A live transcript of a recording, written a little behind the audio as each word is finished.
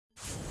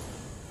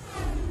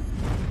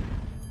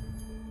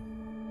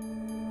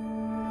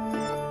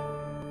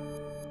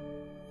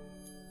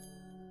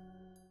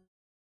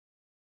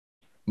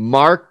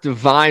Mark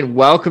Devine,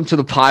 welcome to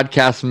the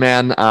podcast,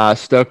 man.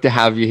 Stoked to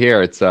have you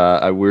here. It's we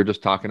were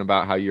just talking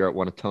about how you're at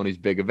one of Tony's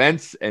big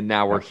events, and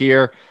now we're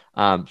here.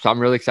 So I'm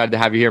really excited to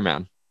have you here,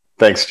 man.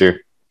 Thanks, Stu.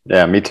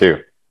 Yeah, me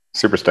too.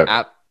 Super stoked.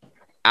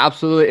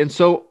 Absolutely. And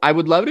so I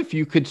would love it if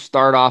you could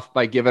start off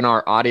by giving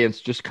our audience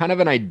just kind of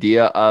an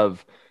idea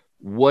of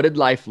what did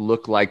life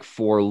look like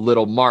for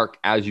little Mark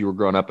as you were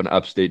growing up in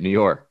upstate New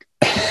York?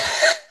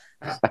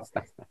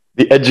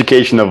 The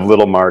education of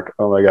little Mark.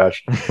 Oh my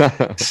gosh.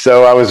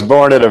 So I was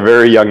born at a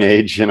very young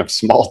age in a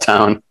small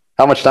town.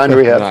 How much time do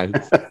we have?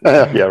 Nice.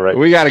 Yeah, right.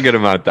 We got a good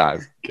amount of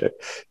time. Okay.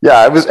 Yeah,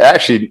 I was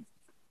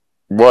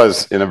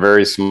in a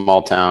very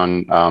small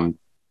town,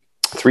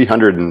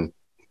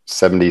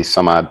 370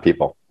 some odd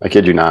people. I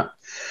kid you not.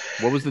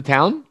 What was the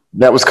town?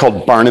 That was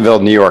called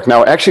Barneveld, New York.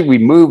 Now, actually, we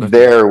moved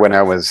there when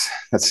I was,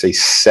 let's say,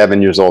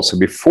 7 years old. So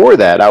before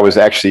that, I was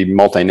actually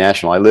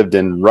multinational. I lived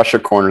in Russia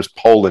Corners,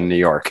 Poland, New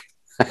York.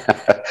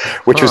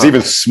 Which was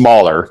even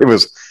smaller. It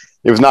was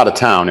not a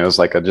town. It was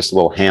like just a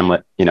little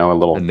hamlet, a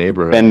little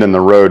neighborhood bend in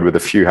the road with a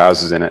few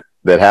houses in it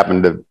that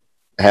happened to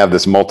have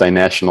this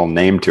multinational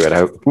name to it.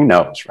 Who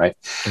knows, right?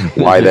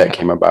 Why that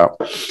came about.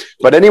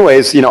 But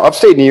anyways,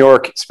 upstate New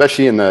York,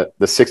 especially in the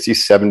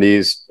 60s,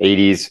 70s,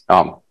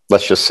 80s,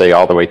 let's just say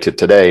all the way to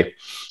today,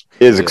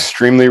 is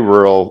extremely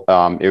rural.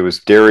 It was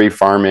dairy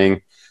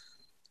farming,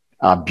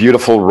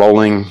 beautiful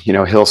rolling,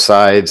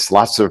 hillsides,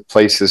 lots of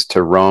places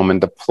to roam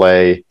and to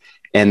play.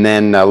 And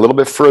then a little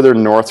bit further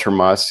north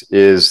from us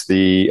is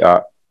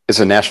a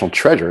national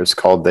treasure. It's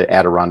called the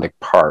Adirondack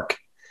Park.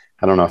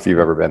 I don't know if you've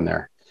ever been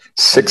there.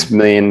 6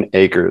 million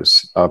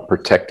acres of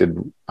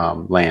protected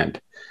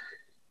land.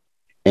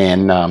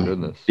 And,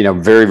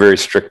 very, very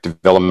strict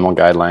developmental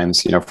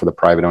guidelines, for the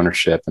private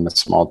ownership and the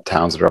small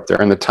towns that are up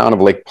there. And the town of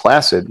Lake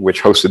Placid,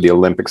 which hosted the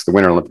Olympics, the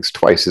Winter Olympics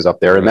twice, is up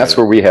there. And that's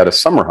where we had a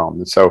summer home.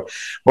 And so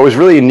what was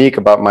really unique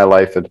about my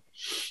life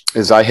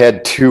is I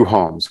had two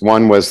homes.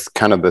 One was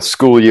kind of the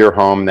school year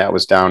home that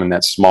was down in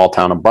that small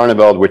town of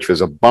Barneveld, which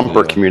was a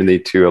bumper community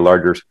to a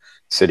larger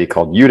city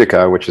called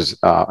Utica, which is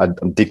a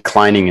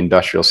declining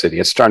industrial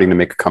city. It's starting to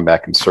make a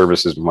comeback in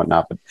services and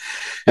whatnot.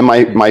 And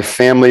my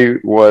family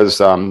was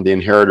the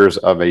inheritors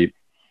of a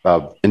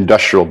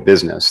industrial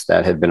business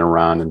that had been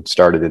around and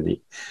started in the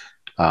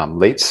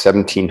late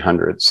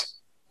 1700s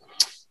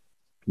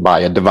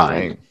by a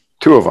divine,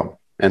 two of them.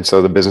 And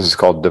so the business is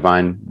called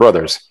Divine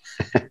Brothers.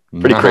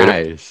 Pretty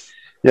creative.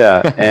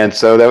 Yeah. And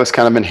so that was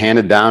kind of been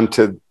handed down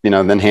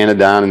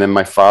and then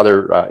my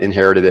father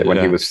inherited it when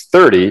he was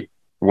 30,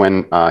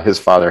 when his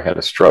father had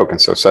a stroke.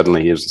 And so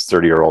suddenly he was this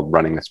 30-year-old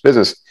running this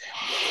business.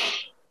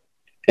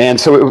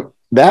 And so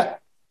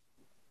that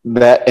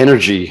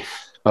energy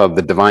of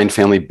the Divine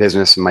family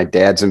business and my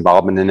dad's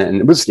involvement in it, and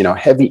it was,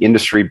 heavy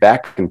industry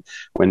back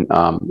when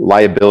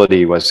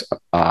liability was,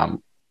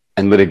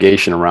 and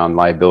litigation around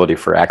liability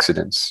for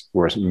accidents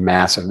was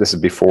massive. This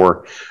is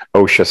before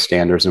OSHA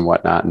standards and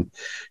whatnot. And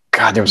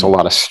God, there was a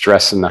lot of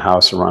stress in the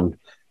house around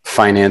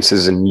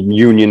finances and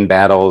union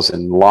battles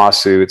and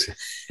lawsuits.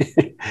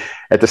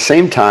 At the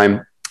same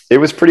time, it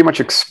was pretty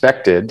much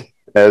expected,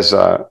 as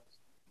a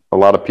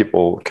lot of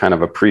people kind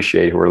of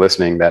appreciate who are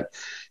listening, that,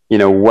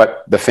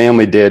 what the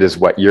family did is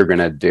what you're going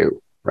to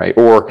do, right?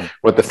 Or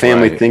what the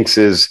family thinks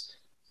is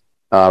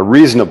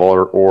reasonable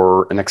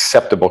or an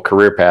acceptable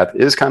career path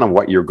is kind of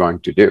what you're going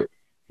to do,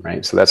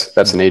 right? So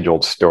that's an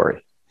age-old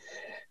story.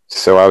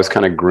 So I was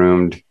kind of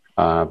groomed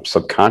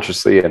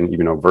subconsciously and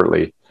even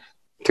overtly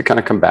to kind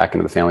of come back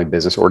into the family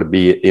business, or to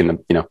be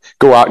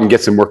go out and get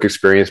some work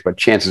experience, but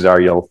chances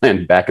are you'll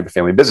end back at the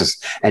family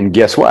business. And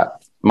guess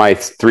what? My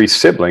three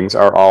siblings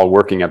are all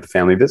working at the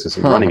family business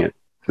and running it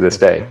to this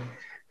day.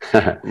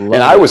 And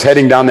I was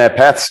heading down that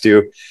path,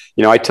 Stu.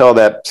 I tell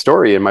that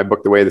story in my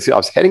book, The Way of the Seal. I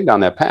was heading down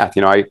that path.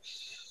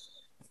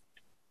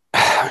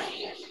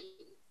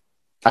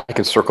 I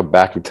can circle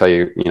back and tell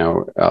you,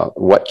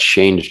 what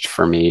changed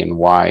for me and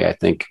why I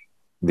think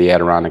the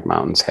Adirondack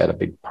Mountains had a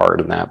big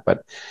part in that.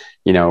 But,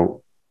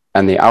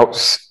 on the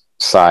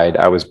outside,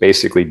 I was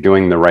basically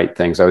doing the right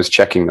things. I was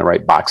checking the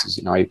right boxes.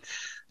 I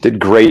did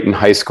great in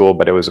high school,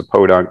 but it was a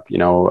podunk,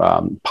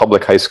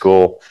 public high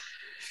school.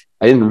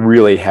 I didn't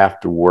really have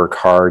to work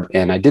hard,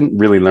 and I didn't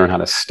really learn how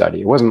to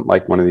study. It wasn't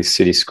like one of these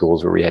city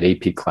schools where we had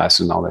AP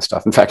classes and all that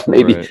stuff. In fact,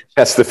 maybe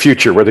that's the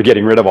future, where they're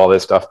getting rid of all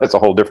this stuff. That's a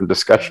whole different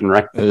discussion,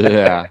 right?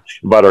 Yeah.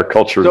 About our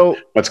culture,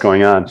 what's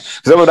going on.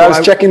 So when I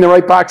was checking the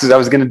right boxes, I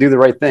was going to do the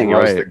right thing. I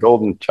was the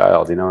golden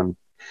child, and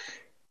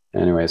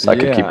anyways, I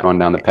could keep going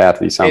down the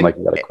path. You sound like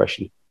you got a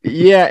question.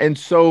 Yeah. And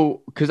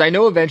so, because I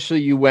know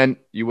eventually you went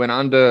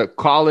on to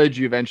college,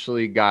 you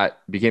eventually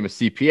became a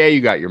CPA,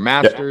 you got your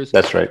master's.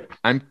 Yeah, that's right.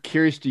 I'm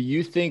curious, do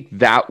you think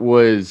that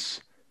was,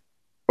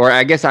 or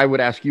I guess I would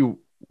ask you,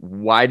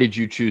 why did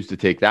you choose to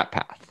take that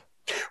path?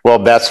 Well,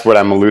 that's what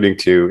I'm alluding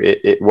to.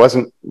 It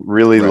wasn't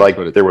really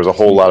like there was a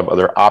whole lot of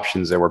other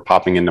options that were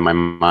popping into my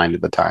mind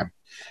at the time.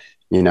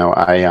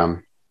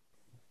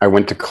 I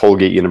went to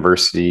Colgate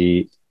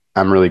University.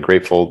 I'm really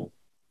grateful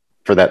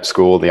for that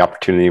school. The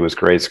opportunity was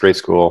great. It's a great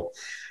school.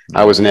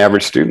 I was an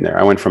average student there.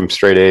 I went from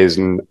straight A's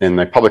in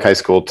the public high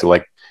school to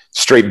like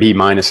straight B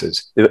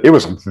minuses. It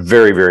was a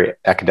very, very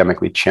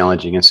academically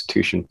challenging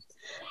institution.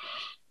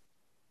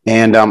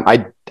 And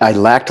I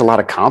lacked a lot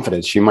of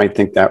confidence. You might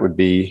think that would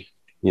be,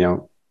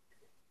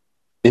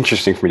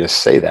 interesting for me to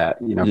say that,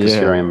 because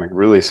here I am, a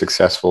really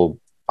successful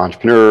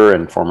entrepreneur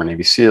and former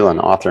Navy SEAL and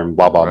author and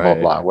blah, blah, blah,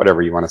 blah,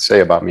 whatever you want to say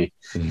about me.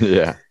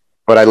 Yeah.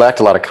 But I lacked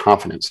a lot of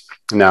confidence.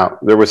 Now,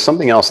 there was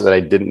something else that I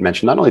didn't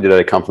mention. Not only did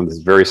I come from this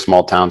very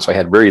small town, so I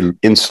had very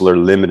insular,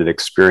 limited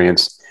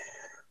experience,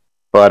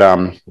 but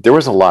there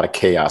was a lot of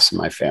chaos in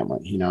my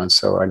family, and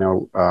so I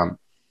know,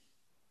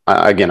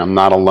 again, I'm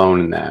not alone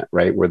in that,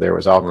 right? Where there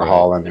was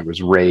alcohol and there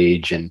was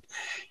rage, and,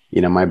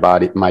 my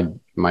body,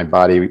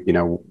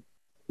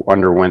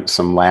 underwent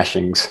some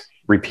lashings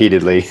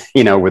repeatedly,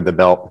 with the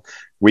belt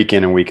week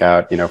in and week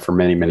out, for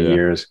many, many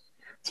years.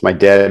 So my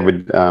dad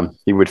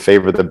would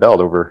favor the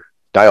belt over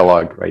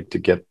dialogue, right, to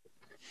get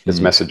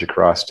his message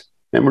across.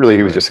 And really,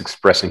 he was just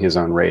expressing his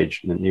own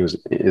rage, and he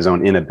was his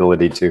own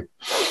inability to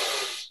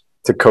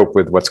cope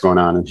with what's going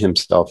on in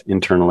himself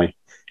internally.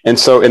 And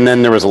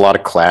then there was a lot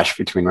of clash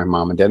between my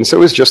mom and dad. And so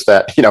it was just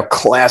that,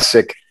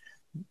 classic,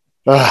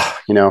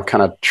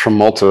 kind of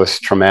tumultuous,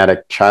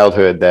 traumatic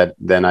childhood that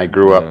then I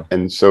grew up.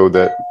 And so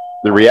the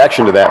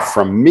reaction to that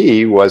from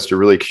me was to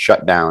really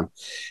shut down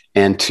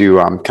and to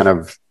kind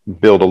of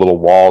build a little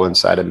wall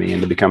inside of me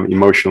and to become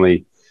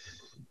emotionally,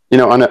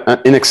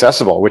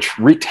 inaccessible, which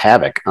wreaked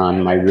havoc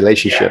on my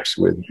relationships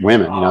with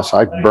women. So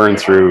I burned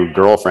through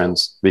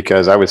girlfriends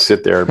because I would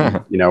sit there,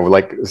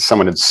 like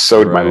someone had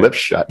sewed my lips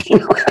shut.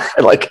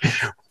 Like,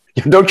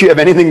 don't you have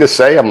anything to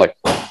say? I'm like,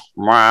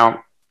 wow,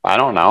 I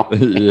don't know.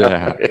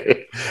 Yeah.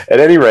 At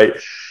any rate,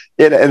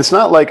 and it's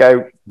not like I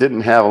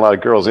didn't have a lot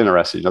of girls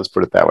interested. Let's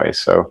put it that way.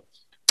 So,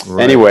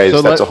 anyways,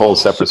 so that's a whole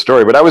separate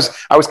story. But I was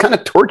kind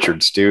of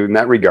tortured, Stu, in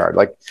that regard.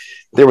 Like,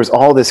 there was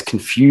all this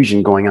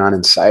confusion going on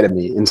inside of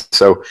me. And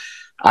so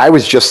I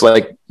was just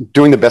like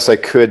doing the best I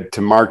could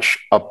to march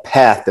a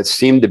path that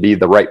seemed to be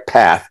the right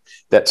path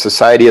that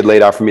society had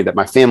laid out for me, that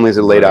my families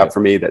had laid out for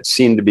me, that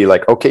seemed to be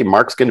like, okay,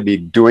 Mark's going to be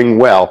doing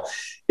well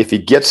if he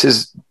gets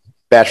his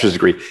bachelor's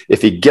degree,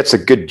 if he gets a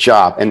good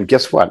job. And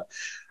guess what?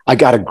 I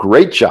got a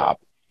great job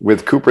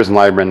with Coopers and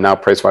Lybrand, now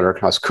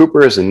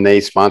PricewaterhouseCoopers, and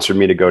they sponsored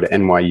me to go to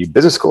NYU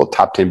Business School,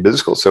 top 10 business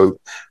school. So,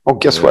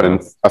 guess what?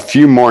 And a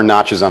few more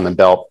notches on the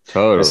belt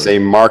to say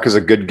Mark is a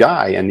good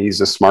guy, and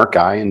he's a smart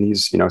guy, and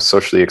he's,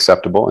 socially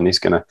acceptable, and he's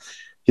gonna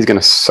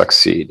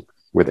succeed,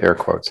 with air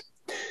quotes.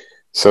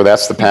 So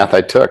that's the path I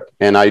took,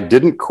 and I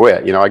didn't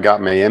quit. I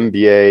got my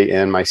MBA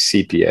and my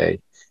CPA,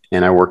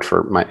 and I worked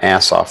for my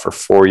ass off for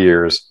 4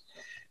 years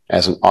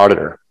as an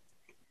auditor.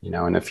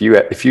 And if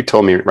you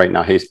told me right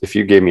now, hey, if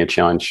you gave me a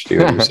challenge,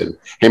 Stu, and you said,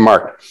 hey,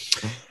 Mark,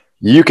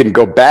 you can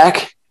go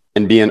back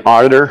and be an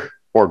auditor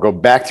or go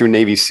back through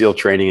Navy SEAL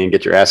training and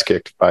get your ass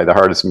kicked by the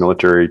hardest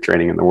military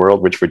training in the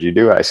world, which would you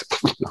do? I said,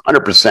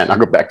 100%. I'll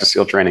go back to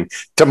SEAL training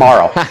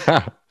tomorrow.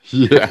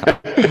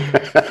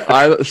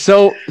 Yeah.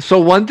 So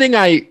one thing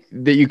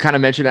that you kind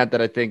of mentioned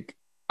that I think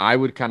I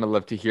would kind of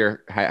love to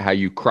hear how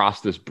you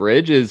cross this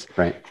bridge is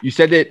you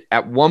said that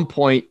at one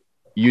point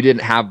you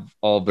didn't have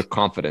all the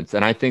confidence.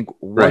 And I think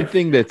one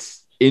thing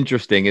that's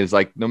interesting is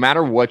like, no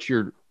matter what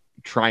you're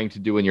trying to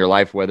do in your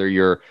life, whether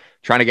you're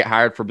trying to get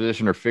hired for a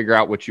position or figure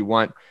out what you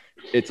want,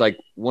 it's like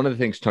one of the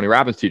things Tony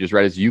Robbins teaches,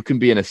 right, is you can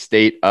be in a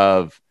state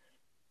of,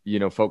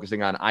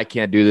 focusing on, I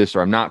can't do this,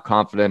 or I'm not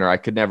confident, or I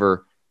could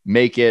never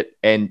make it.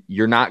 And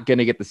you're not going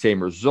to get the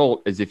same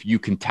result as if you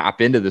can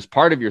tap into this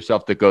part of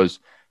yourself that goes,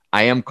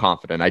 I am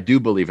confident. I do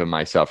believe in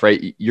myself,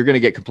 right? You're going to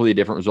get completely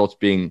different results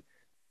being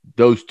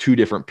those two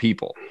different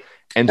people.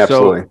 And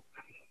so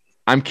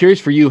I'm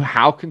curious for you,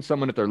 how can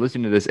someone, if they're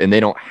listening to this and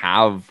they don't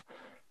have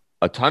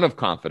a ton of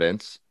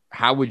confidence,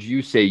 how would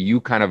you say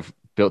you kind of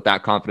built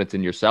that confidence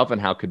in yourself,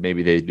 and how could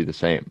maybe they do the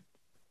same?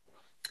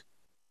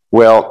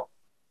 Well,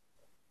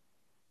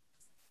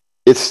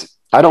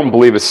 I don't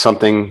believe it's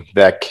something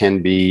that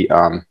can be,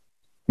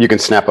 you can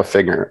snap a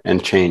finger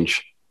and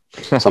change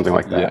something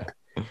like that.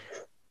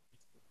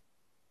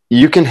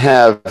 You can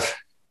have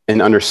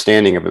an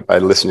understanding of it by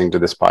listening to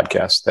this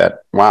podcast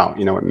that, wow,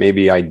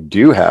 maybe I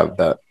do have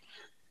the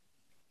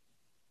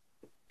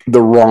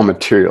raw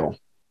material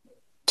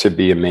to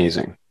be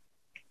amazing.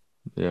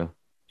 Yeah.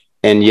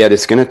 And yet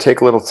it's going to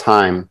take a little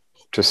time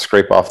to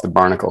scrape off the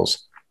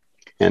barnacles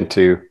and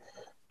to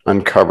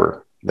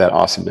uncover that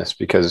awesomeness,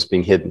 because it's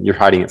being hidden. You're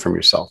hiding it from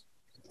yourself.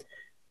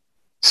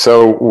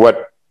 So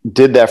what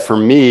did that for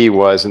me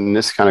was, and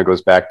this kind of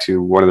goes back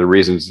to one of the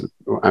reasons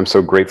I'm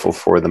so grateful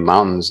for the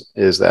mountains,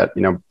 is that,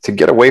 to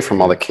get away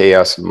from all the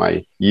chaos in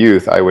my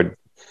youth, I would,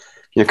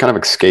 kind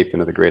of escape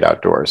into the great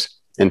outdoors.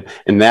 And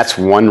that's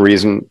one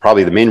reason,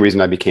 probably the main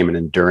reason I became an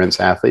endurance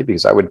athlete,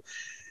 because I would,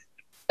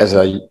 as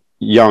a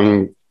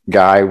young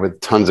guy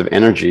with tons of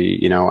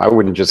energy, I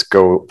wouldn't just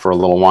go for a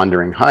little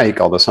wandering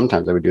hike, although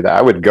sometimes I would do that.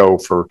 I would go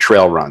for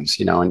trail runs,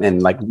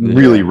 and like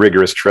really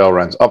rigorous trail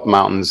runs up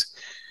mountains,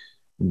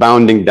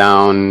 bounding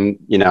down,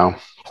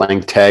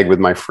 playing tag with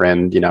my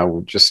friend,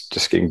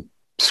 just getting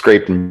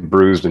scraped and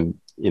bruised and,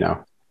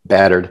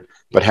 battered,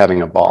 but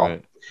having a ball.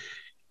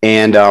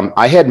 And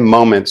I had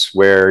moments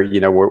where,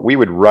 where we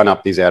would run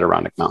up these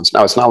Adirondack mountains.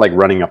 Now, it's not like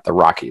running up the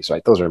Rockies,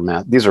 right?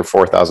 These are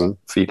 4,000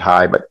 feet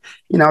high, but,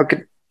 it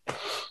could,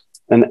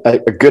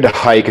 a good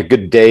hike, a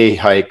good day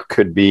hike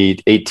could be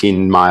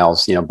 18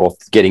 miles,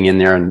 both getting in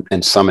there and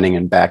summiting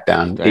and back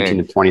down. Dang.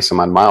 18 to 20 some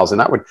odd miles.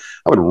 And I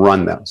would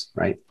run those,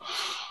 right?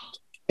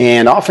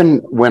 And often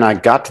when I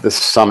got to the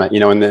summit,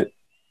 and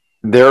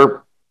there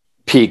are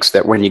peaks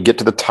that when you get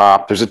to the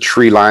top, there's a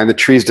tree line, the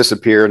trees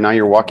disappear. Now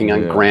you're walking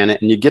on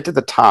granite and you get to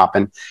the top,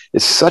 and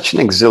it's such an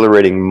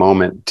exhilarating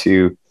moment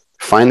to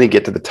finally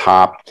get to the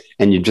top.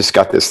 And you just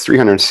got this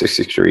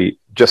 360-degree,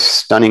 just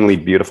stunningly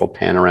beautiful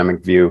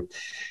panoramic view.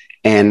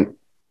 And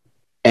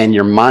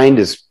your mind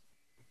is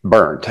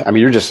burned. I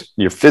mean,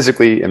 you're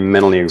physically and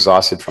mentally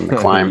exhausted from the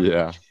climb.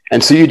 Yeah.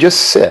 And so you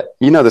just sit,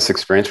 this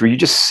experience where you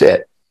just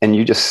sit and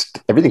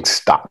everything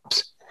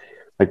stops.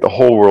 Like the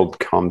whole world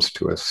comes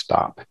to a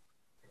stop.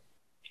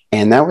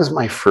 And that was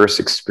my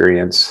first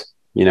experience,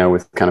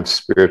 with kind of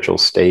spiritual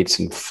states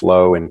and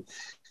flow and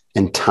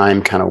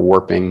time kind of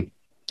warping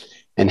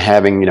and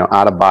having,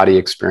 out of body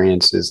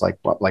experiences like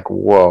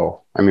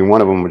whoa. I mean,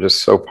 one of them was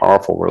just so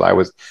powerful where I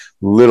was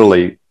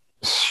literally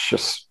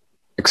just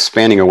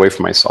expanding away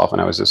from myself.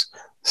 And I was just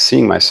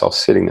seeing myself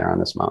sitting there on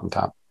this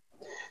mountaintop.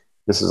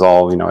 This is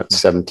all, at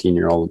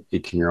 17-year-old,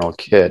 18-year-old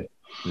kid.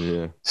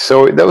 Yeah.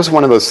 So that was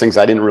one of those things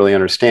I didn't really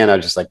understand. I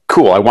was just like,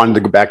 cool. I wanted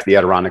to go back to the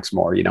Adirondacks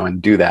more,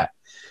 and do that.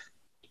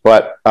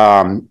 But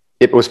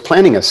it was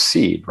planting a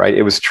seed, right?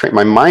 It was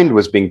my mind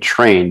was being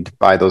trained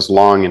by those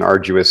long and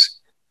arduous,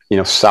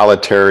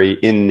 solitary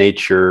in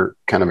nature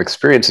kind of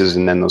experiences.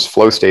 And then those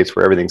flow states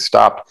where everything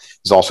stopped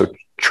is also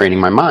training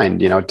my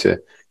mind,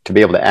 to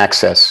be able to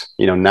access,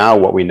 now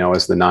what we know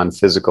as the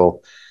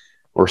non-physical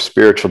or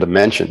spiritual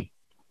dimension.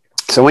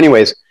 So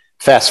anyways,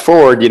 fast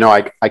forward,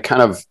 I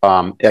kind of,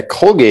 at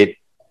Colgate,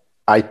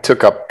 I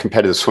took up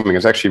competitive swimming. I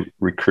was actually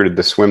recruited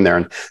to swim there.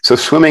 And so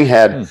swimming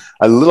had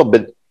a little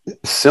bit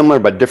similar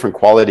but different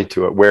quality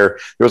to it, where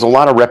there was a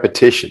lot of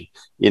repetition,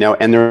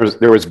 and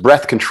there was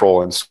breath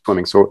control in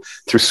swimming. So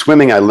through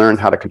swimming, I learned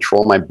how to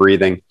control my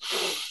breathing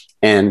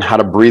and how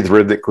to breathe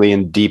rhythmically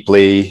and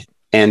deeply,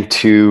 and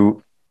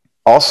to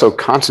also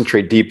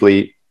concentrate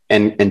deeply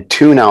and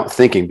tune out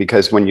thinking,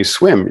 because when you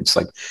swim, it's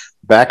like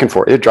back and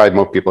forth. It drives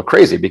most people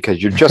crazy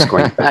because you're just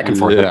going back and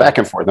forth and back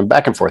and forth and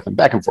back and forth and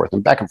back and forth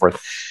and back and forth.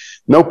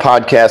 No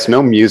podcast,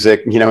 no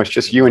music, it's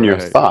just you and your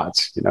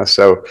thoughts,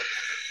 So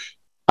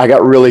I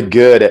got really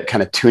good at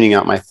kind of tuning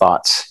out my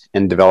thoughts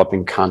and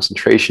developing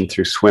concentration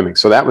through swimming.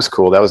 So that was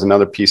cool. That was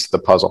another piece of the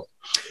puzzle.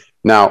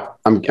 Now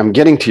I'm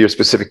getting to your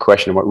specific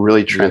question of what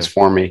really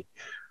transformed me.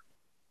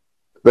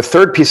 The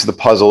third piece of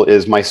the puzzle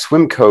is my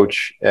swim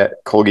coach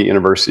at Colgate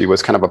University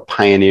was kind of a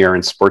pioneer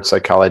in sports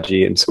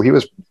psychology. And so he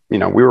was, we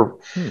were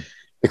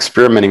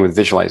experimenting with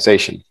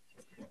visualization.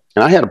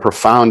 And I had a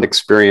profound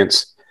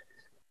experience,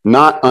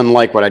 not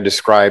unlike what I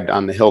described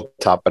on the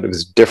hilltop, but it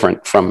was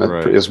different from it.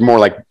 Right. It was more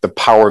like the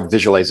power of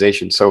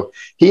visualization. So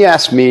he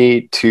asked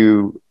me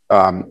to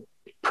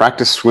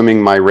practice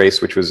swimming my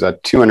race, which was a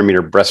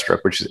 200-meter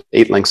breaststroke, which is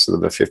 8 lengths of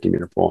the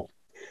 50-meter pool.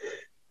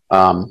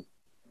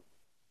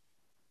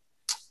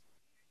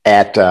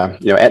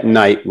 At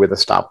night with a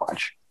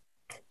stopwatch.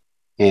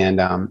 And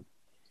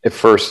at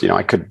first,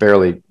 I could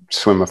barely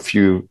swim a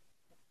few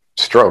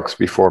strokes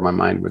before my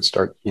mind would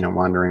start,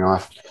 wandering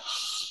off.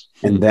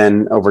 And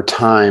then over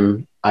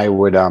time, I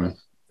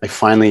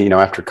finally,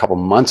 after a couple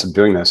of months of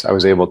doing this, I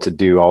was able to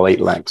do all 8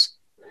 lengths.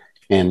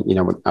 And,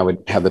 I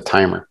would have the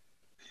timer.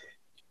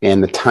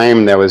 And the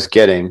time that I was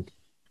getting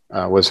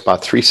was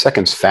about 3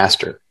 seconds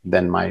faster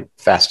than my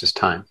fastest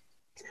time.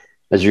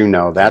 As you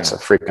know, that's a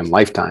freaking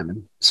lifetime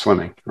in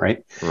swimming,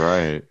 right?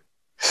 Right.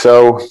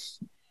 So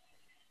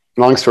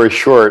long story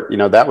short,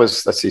 that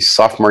was,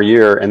 sophomore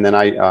year. And then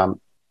I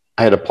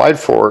had applied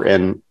for,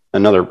 and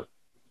another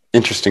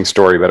interesting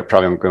story, but I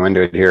probably won't go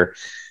into it here.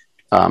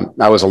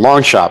 I was a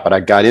long shot, but I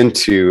got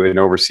into an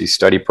overseas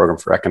study program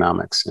for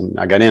economics. And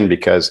I got in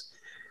because,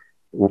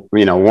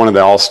 one of the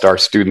all-star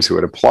students who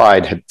had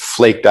applied had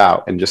flaked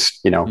out and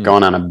just,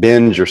 gone on a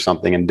binge or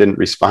something and didn't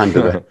respond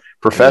to the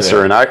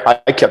professor. And I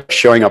kept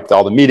showing up to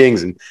all the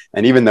meetings. And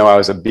even though I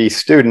was a B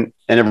student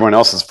and everyone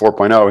else is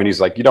 4.0, and he's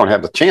like, you don't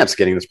have the chance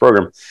getting this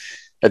program.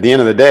 At the end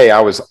of the day,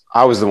 I was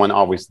the one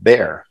always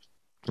there.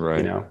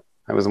 Right.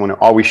 I was the one who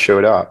always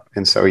showed up.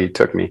 And so he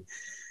took me.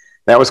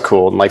 That was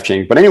cool and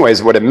life-changing. But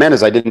anyways, what it meant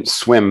is I didn't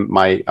swim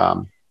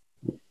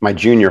my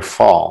junior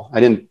fall. I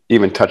didn't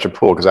even touch a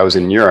pool because I was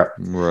in Europe.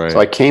 Right. So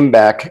I came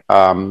back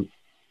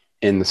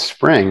in the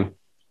spring,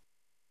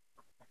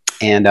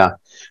 and I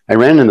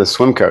ran into the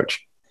swim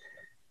coach,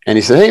 and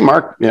he said, "Hey,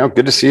 Mark,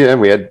 good to see you."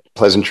 We had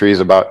pleasantries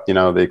about,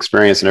 the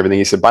experience and everything.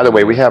 He said, "By the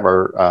way, we have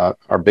our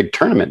big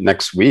tournament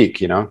next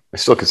week. I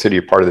still consider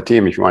you part of the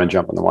team if you want to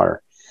jump in the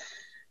water."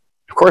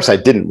 Of course, I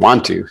didn't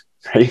want to,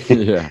 right?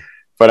 Yeah.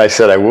 But I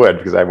said I would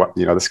because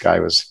this guy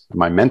was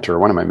my mentor,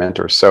 one of my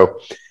mentors. So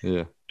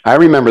yeah. I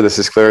remember this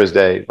as clear as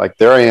day. Like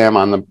there I am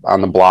on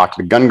the block,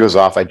 the gun goes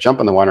off, I jump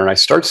in the water and I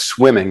start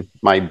swimming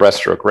my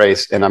breaststroke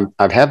race. And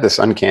I've had this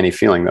uncanny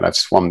feeling that I've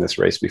swum this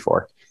race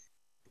before.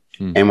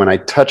 And when I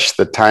touched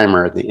the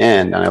timer at the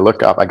end and I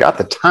look up, I got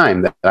the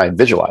time that I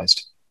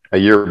visualized a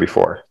year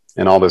before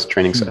in all those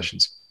training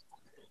sessions.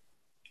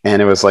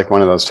 And it was like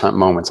one of those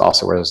moments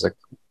also where I was like,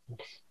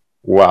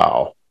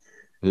 wow,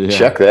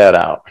 check that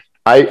out.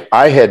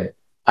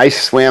 I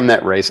swam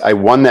that race. I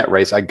won that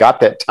race. I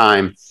got that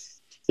time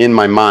in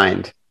my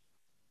mind.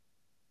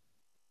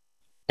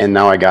 And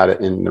now I got it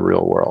in the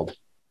real world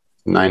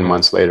 9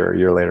 months later, a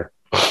year later.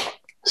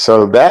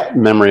 So that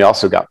memory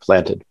also got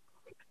planted.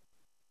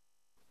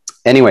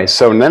 Anyway,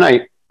 so then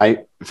I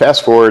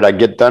fast forward, I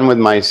get done with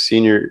my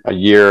senior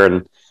year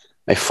and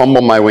I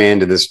fumble my way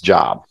into this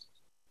job.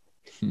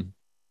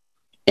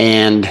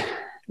 And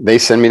they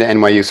send me to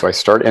NYU. So I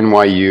start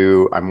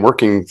NYU. I'm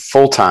working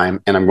full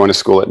time and I'm going to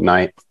school at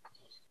night.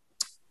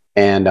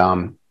 And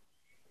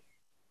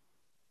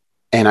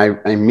I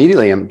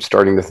immediately am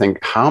starting to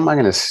think, how am I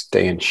going to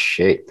stay in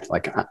shape?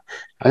 Like I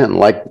didn't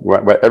like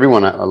what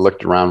everyone I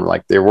looked around,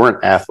 like they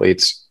weren't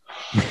athletes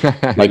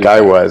like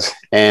I was.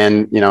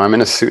 And, you know, I'm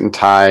in a suit and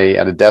tie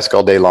at a desk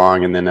all day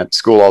long and then at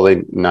school all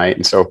day night.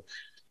 And so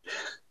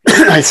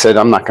I said,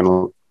 I'm not going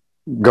to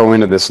go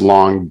into this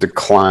long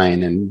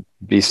decline and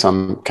be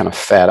some kind of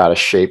fat, out of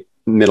shape,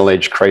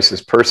 middle-aged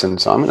crisis person.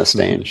 So I'm going to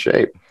stay in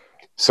shape.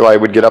 So I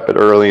would get up at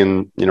early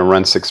and, you know,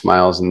 run 6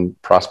 miles in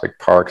Prospect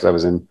Park. 'Cause I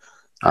was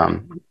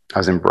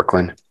in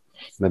Brooklyn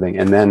living.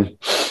 And then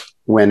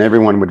when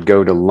everyone would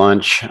go to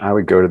lunch, I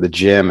would go to the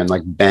gym and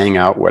like bang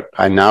out what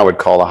I now would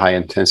call a high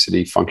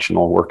intensity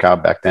functional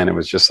workout. Back then, it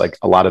was just like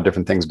a lot of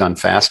different things done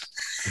fast.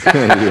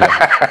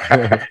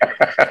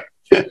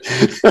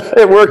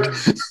 It worked.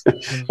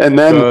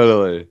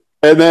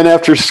 And then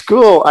after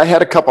school, I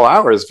had a couple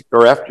hours,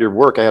 or after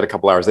work, I had a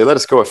couple hours. They let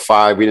us go at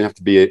 5. We didn't have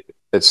to be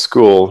at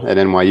school at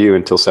NYU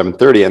until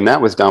 7:30. And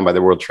that was down by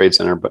the World Trade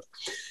Center. But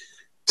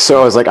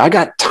so I was like, I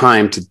got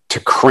time to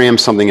cram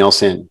something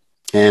else in.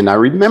 And I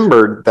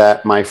remembered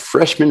that my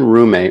freshman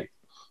roommate,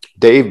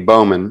 Dave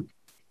Bowman,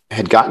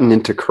 had gotten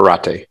into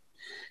karate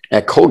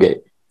at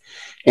Colgate.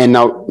 And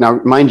now,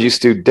 mind you,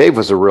 Stu, Dave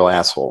was a real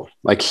asshole.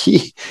 Like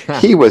he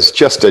was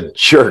just a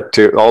jerk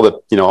to all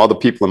the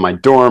people in my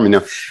dorm. You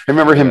know, I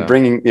remember him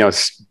bringing, you know,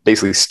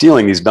 basically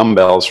stealing these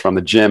dumbbells from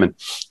the gym and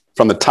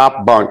from the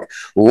top bunk,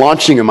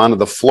 launching them onto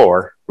the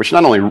floor, which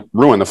not only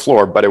ruined the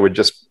floor, but it would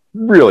just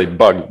really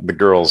bug the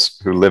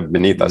girls who lived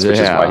beneath us, which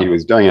is why he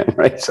was doing it.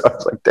 Right. So I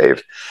was like,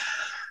 Dave,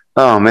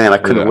 oh man, I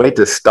couldn't wait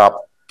to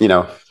stop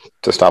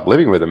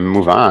living with him and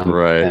move on.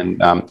 Right.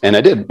 And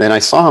I did. And I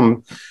saw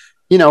him,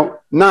 you know,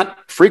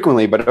 not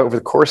frequently, but over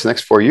the course of the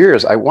next 4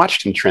 years, I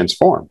watched him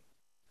transform.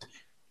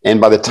 And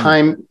by the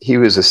time he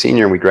was a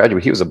senior and we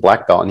graduated, he was a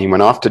black belt and he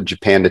went off to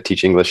Japan to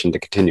teach English and to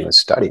continue his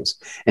studies.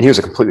 And he was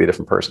a completely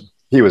different person.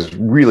 He was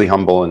really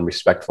humble and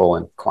respectful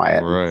and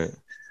quiet. Right. And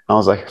I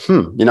was like,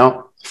 you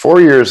know, 4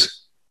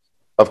 years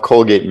of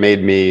Colgate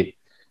made me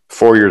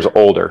 4 years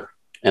older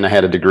and I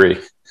had a degree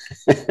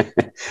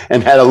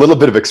and had a little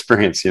bit of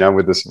experience, you know,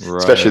 with this,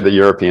 especially the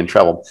European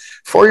travel.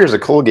 4 years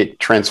of Colgate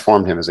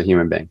transformed him as a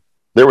human being.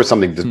 There was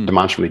something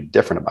demonstrably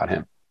different about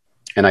him.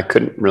 And I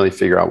couldn't really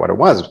figure out what it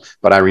was,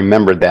 but I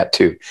remembered that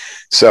too.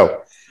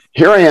 So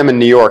here I am in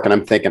New York and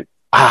I'm thinking,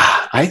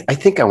 I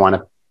think I want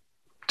to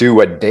do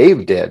what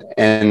Dave did.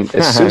 And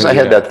as soon as I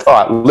had that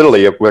thought,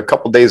 literally a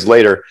couple of days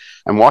later,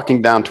 I'm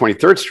walking down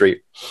 23rd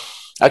Street.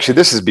 Actually,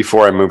 this is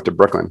before I moved to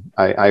Brooklyn.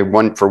 I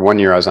won for 1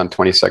 year. I was on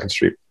 22nd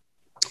Street.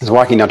 I was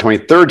walking down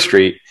 23rd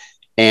Street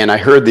and I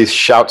heard these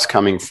shouts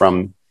coming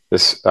from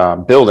this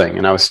building,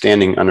 and I was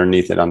standing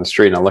underneath it on the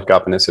street, and I look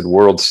up and it said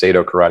World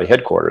Sado Karate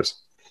Headquarters.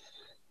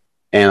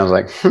 And I was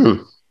like,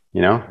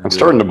 you know, I'm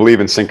starting to believe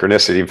in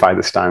synchronicity by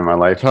this time in my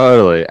life.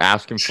 Totally.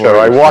 Asking for So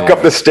I walk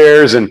up the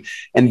stairs and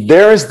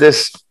there's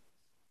this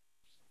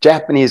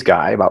Japanese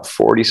guy, about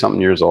 40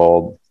 something years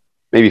old,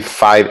 maybe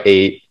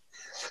 5'8",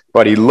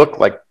 but he looked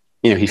like,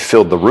 you know, he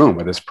filled the room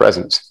with his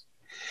presence.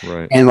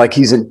 Right. And like,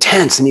 he's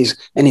intense and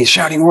he's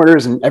shouting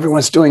orders and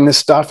everyone's doing this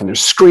stuff and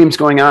there's screams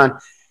going on.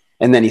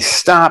 And then he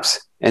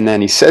stops and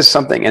then he says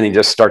something and he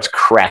just starts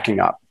cracking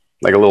up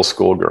like a little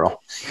schoolgirl,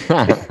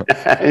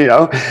 you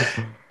know,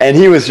 and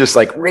he was just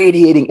like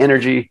radiating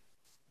energy.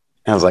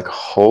 And I was like,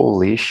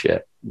 holy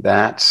shit,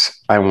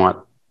 I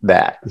want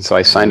that. And so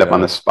I signed up on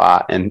the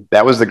spot, and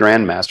that was the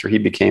grandmaster. He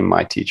became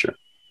my teacher.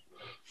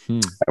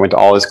 I went to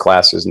all his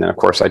classes. And then of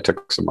course I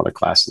took some other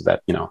classes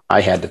that, you know,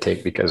 I had to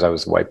take because I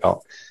was a white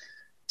belt.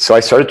 So I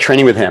started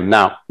training with him.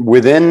 Now,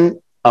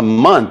 within a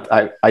month,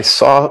 I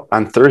saw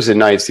on Thursday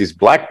nights, these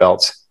black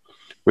belts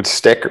would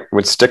stick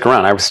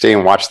around. I would stay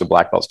and watch the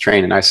black belts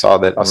train. And I saw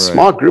that a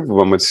small group of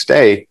them would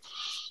stay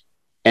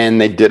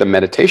and they did a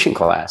meditation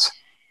class.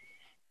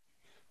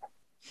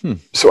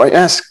 So I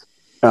asked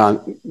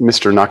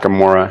Mr.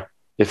 Nakamura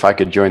if I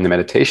could join the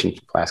meditation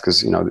class,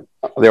 because, you know,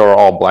 they were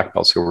all black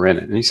belts who were in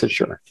it. And he said,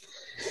 sure.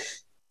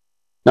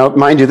 Now,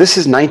 mind you, this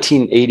is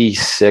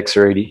 1986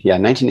 or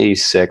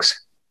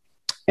 1986.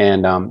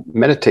 And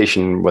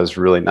meditation was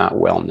really not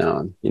well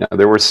known. You know,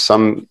 there was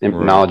some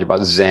knowledge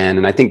about Zen,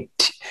 and I think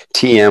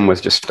TM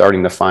was just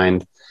starting to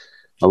find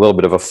a little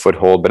bit of a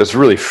foothold, but it's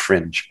really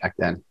fringe back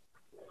then.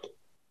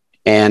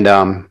 And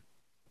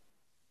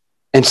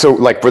And so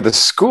like for the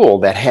school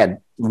that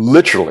had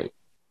literally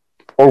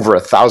over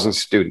 1,000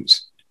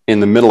 students in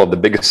the middle of the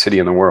biggest city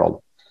in the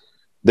world,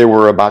 there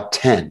were about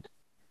 10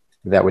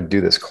 that would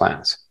do this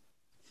class.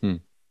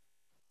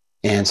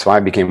 And so I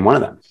became one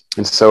of them.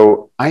 And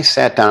so I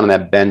sat down on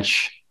that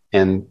bench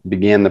and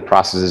began the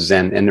process of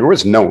Zen. And there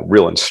was no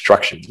real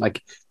instruction.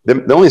 Like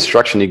the only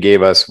instruction he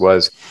gave us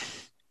was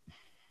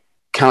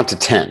count to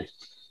 10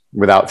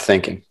 without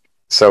thinking.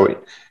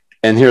 So,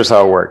 and here's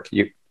how it worked.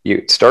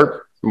 You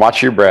start,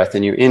 watch your breath,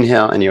 and you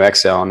inhale and you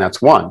exhale, and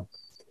that's 1.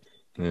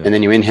 Yeah. And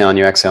then you inhale and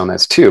you exhale, and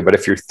that's 2. But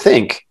if you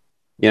think,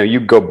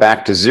 you go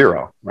back to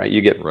 0, right?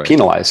 You get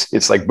penalized.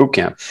 It's like boot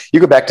camp. You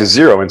go back to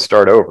 0 and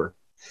start over.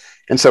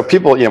 And so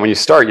people, when you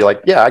start, you're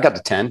like, yeah, I got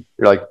to 10.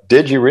 You're like,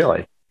 did you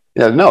really?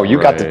 No,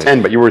 you got to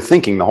 10, but you were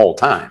thinking the whole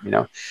time.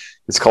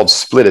 It's called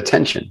split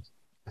attention.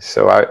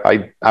 So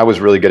I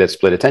was really good at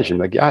split attention.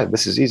 Like, yeah,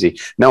 this is easy.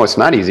 No, it's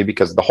not easy,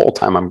 because the whole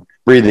time I'm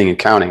breathing and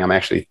counting, I'm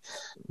actually,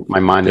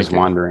 my mind is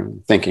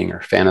wandering, thinking or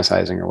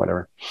fantasizing or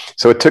whatever.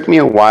 So it took me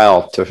a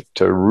while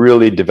to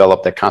really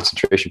develop that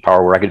concentration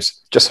power where I could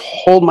just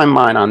hold my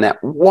mind on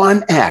that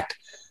one act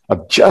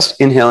of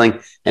just inhaling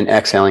and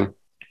exhaling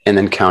and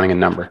then counting a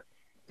number.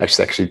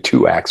 Actually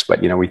 2 acts,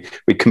 but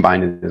we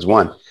combined it as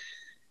 1.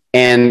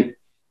 And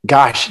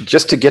gosh,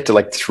 just to get to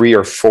like 3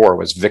 or 4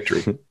 was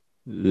victory.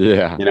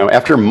 Yeah.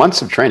 After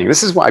months of training,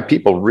 this is why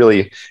people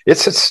really,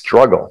 it's a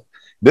struggle.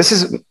 This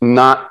is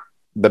not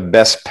the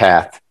best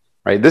path,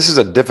 right? This is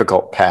a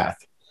difficult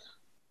path.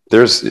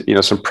 There's,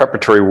 some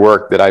preparatory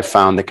work that I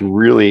found that can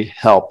really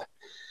help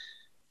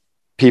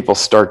people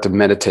start to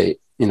meditate,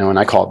 and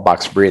I call it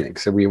box breathing.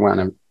 So we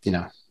want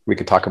to, we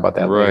can talk about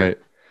that later.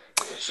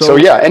 So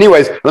yeah,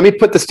 anyways, let me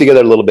put this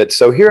together a little bit.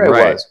 So here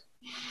I was.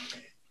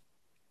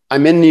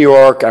 I'm in New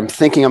York. I'm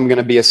thinking I'm going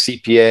to be a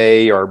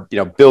CPA or,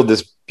 build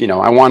this,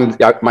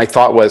 my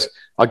thought was,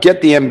 I'll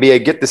get the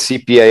MBA, get the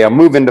CPA, I'll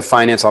move into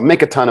finance, I'll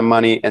make a ton of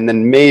money, and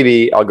then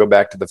maybe I'll go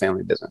back to the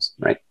family business,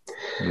 right?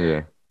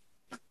 Yeah.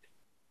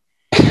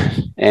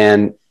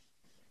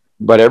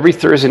 But every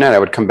Thursday night I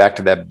would come back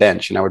to that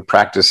bench and I would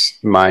practice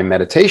my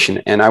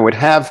meditation, and I would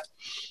have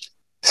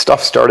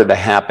stuff started to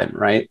happen,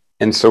 right?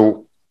 And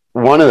so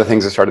one of the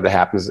things that started to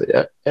happen is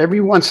every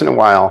once in a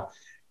while,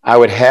 I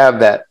would have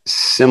that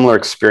similar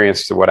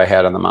experience to what I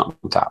had on the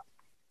mountaintop,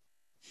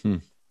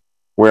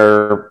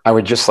 where I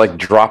would just like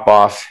drop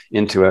off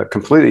into a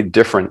completely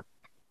different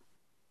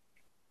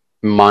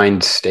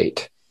mind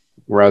state,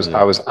 where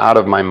I was out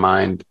of my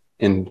mind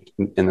in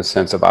the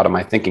sense of out of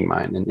my thinking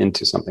mind and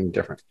into something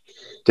different.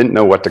 Didn't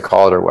know what to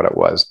call it or what it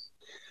was.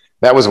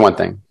 That was one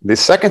thing. The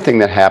second thing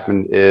that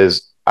happened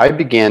is I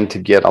began to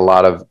get a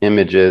lot of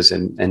images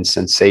and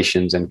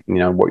sensations and,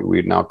 what we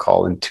would now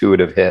call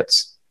intuitive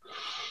hits.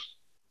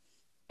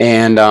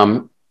 And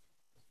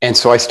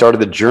so I started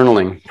the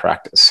journaling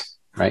practice,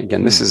 right?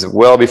 Again, this is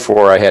well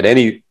before I had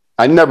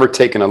I'd never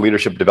taken a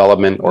leadership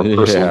development or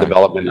personal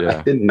development. Yeah.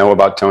 I didn't know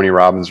about Tony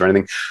Robbins or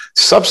anything.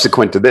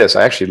 Subsequent to this,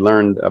 I actually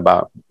learned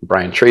about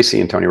Brian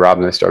Tracy and Tony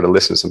Robbins. I started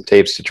listening to some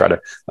tapes to try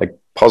to like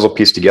puzzle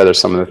piece together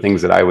some of the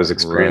things that I was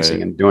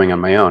experiencing and doing on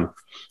my own.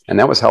 And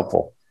that was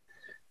helpful.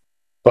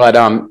 But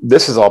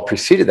this has all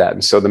preceded that.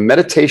 And so the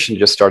meditation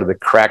just started to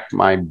crack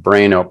my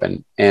brain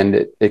open,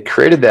 and it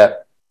created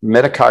that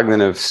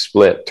metacognitive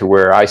split to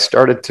where I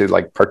started to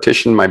like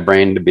partition my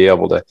brain to be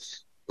able to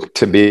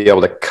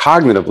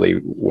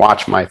cognitively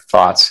watch my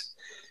thoughts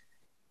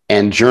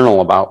and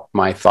journal about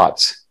my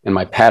thoughts and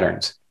my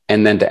patterns.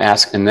 And then to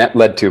ask, and that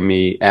led to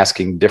me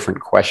asking different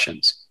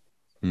questions.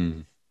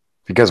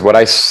 Because what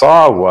I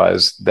saw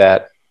was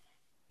that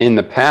in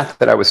the path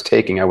that I was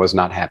taking, I was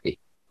not happy.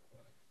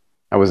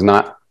 I was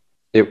not,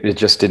 it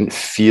just didn't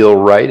feel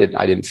right.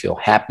 I didn't feel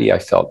happy. I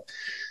felt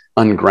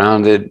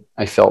ungrounded.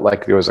 I felt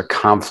like there was a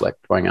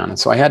conflict going on. And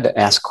so I had to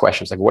ask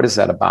questions like, what is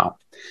that about?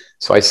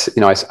 So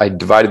I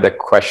divided the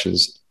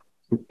questions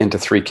into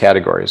 3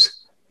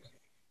 categories.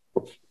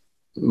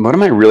 What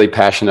am I really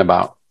passionate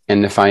about?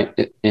 And if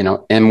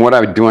and what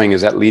I'm doing,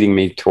 is that leading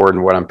me toward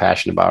what I'm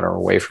passionate about or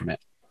away from it?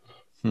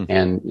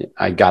 And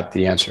I got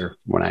the answer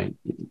when I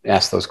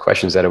asked those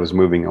questions that I was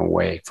moving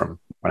away from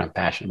what I'm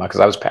passionate about, because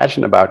I was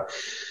passionate about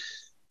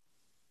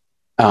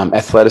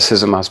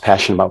athleticism. I was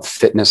passionate about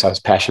fitness. I was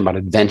passionate about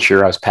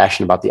adventure. I was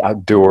passionate about the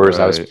outdoors.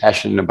 I was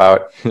passionate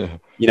about,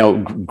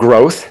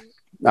 growth.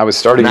 I was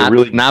starting to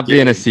really not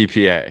being a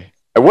CPA.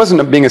 It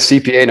wasn't being a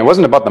CPA, and it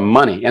wasn't about the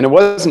money, and it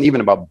wasn't even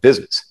about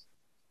business,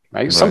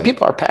 right? Some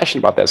people are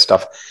passionate about that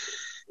stuff,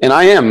 and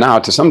I am now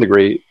to some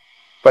degree,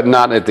 but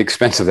not at the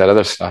expense of that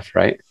other stuff,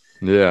 right?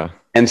 Yeah.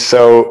 And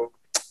so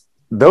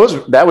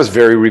that was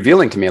very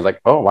revealing to me. Like,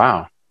 oh,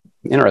 wow,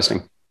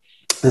 interesting.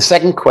 The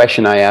second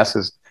question I asked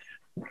is,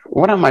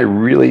 what am I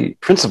really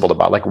principled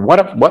about? Like,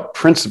 what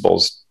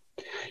principles?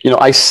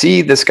 I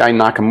see this guy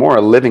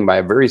Nakamura living by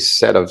a very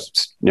set of,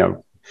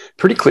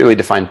 pretty clearly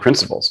defined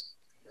principles.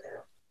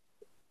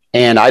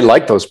 And I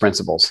like those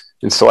principles.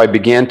 And so I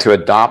began to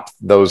adopt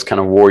those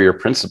kind of warrior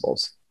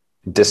principles: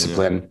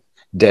 discipline,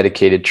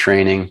 dedicated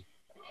training,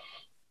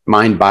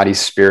 mind, body,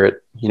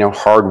 spirit,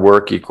 hard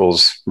work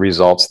equals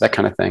results, that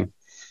kind of thing.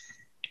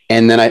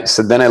 And then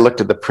I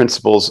looked at the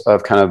principles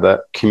of kind of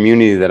the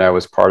community that I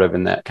was part of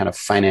in that kind of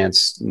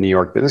finance New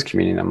York business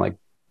community. And I'm like,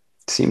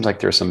 it seems like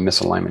there's some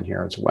misalignment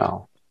here as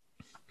well.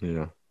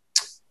 Yeah.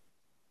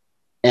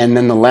 And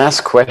then the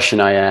last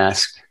question I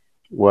asked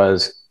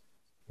was,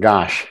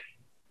 gosh,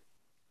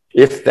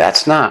 if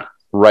that's not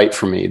right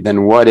for me,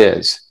 then what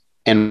is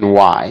and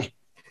why?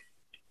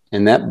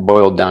 And that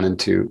boiled down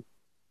into,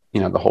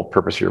 the whole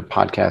purpose of your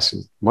podcast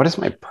is, what is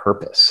my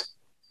purpose?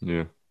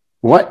 Yeah.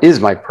 What is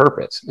my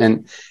purpose?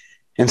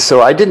 And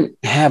so I didn't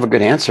have a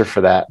good answer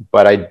for that,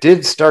 but I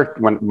did start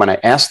when I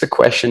asked the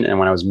question and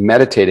when I was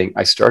meditating,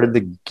 I started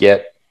to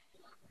get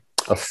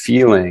a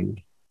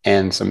feeling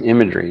and some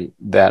imagery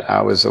that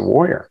I was a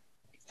warrior.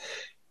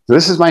 So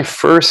this is my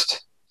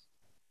first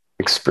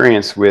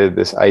experience with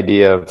this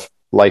idea of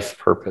life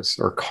purpose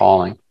or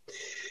calling.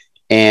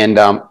 And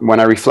when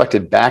I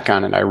reflected back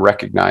on it, I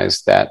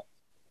recognized that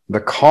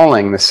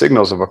the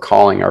signals of a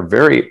calling are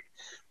very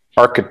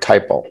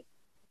archetypal.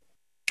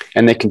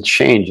 And they can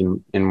change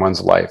in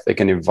one's life. They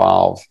can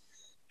evolve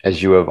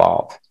as you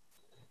evolve.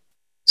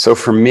 So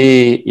for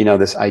me,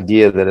 this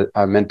idea that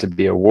I'm meant to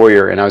be a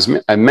warrior, and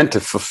I meant to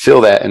fulfill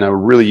that in a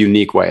really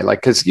unique way. Like,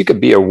 because you could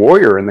be a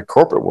warrior in the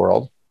corporate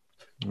world,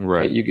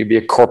 right? You could be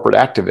a corporate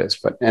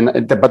activist,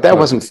 but that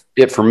wasn't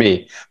it for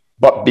me.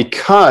 But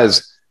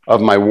because of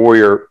my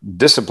warrior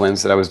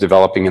disciplines that I was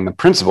developing in the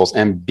principles,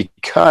 and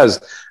because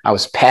I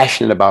was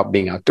passionate about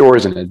being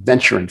outdoors and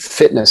adventure and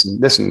fitness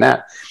and this and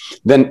that,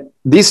 then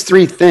these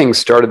three things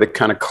started to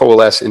kind of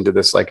coalesce into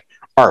this like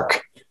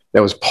arc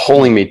that was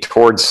pulling me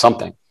towards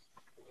something.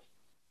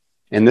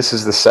 And this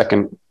is the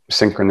second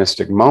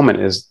synchronistic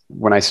moment, is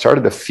when I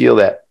started to feel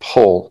that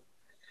pull,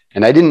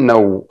 and I didn't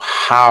know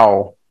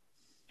how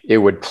it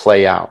would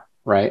play out,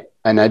 right?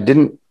 And I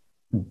didn't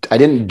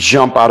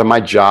jump out of my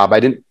job.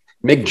 I didn't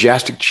make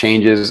drastic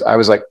changes. I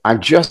was like,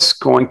 I'm just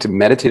going to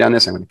meditate on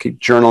this. I'm going to keep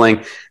journaling.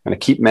 I'm going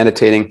to keep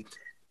meditating,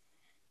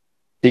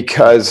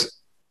 because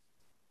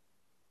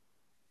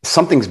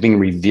something's being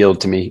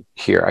revealed to me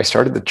here. I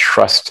started to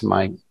trust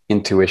my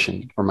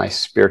intuition or my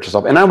spiritual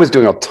self. And I was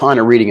doing a ton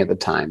of reading at the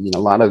time, a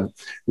lot of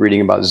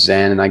reading about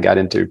Zen. And I got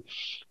into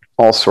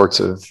all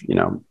sorts of,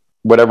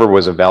 whatever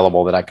was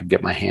available that I could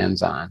get my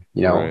hands on,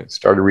 Right.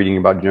 Started reading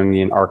about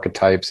Jungian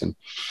archetypes and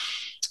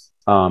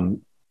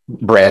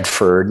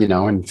Bradford,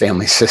 and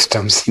family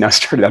systems,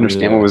 started to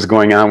understand what was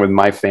going on with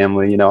my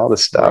family, all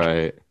this stuff.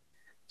 Right.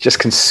 Just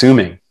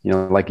consuming,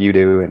 like you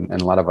do,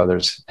 and a lot of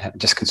others,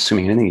 just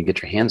consuming anything you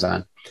get your hands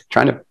on,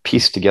 trying to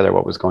piece together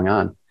what was going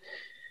on.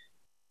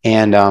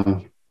 And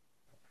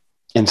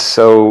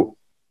so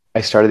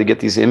I started to get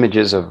these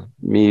images of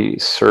me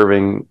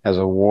serving as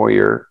a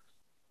warrior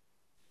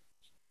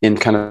in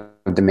kind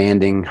of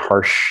demanding,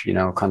 harsh,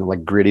 kind of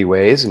like gritty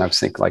ways. And I was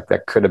thinking like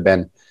that could have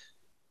been,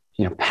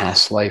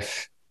 past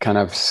life kind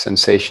of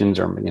sensations,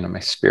 or, my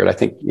spirit. I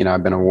think,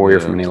 I've been a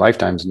warrior for many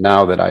lifetimes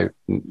now that I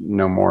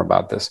know more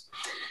about this.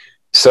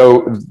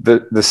 So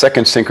the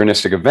second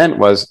synchronistic event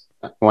was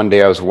one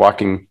day I was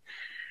walking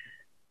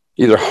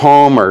either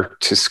home or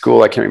to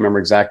school. I can't remember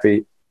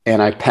exactly.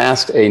 And I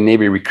passed a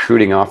Navy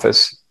recruiting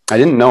office. I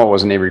didn't know it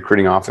was a Navy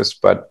recruiting office,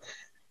 but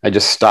I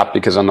just stopped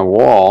because on the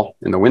wall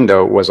in the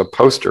window was a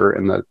poster,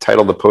 and the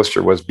title of the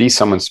poster was "Be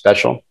Someone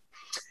Special."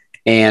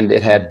 And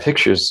it had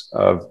pictures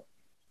of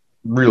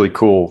really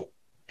cool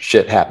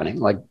shit happening,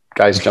 like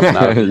guys jumping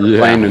out of a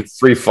plane in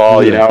free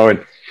fall,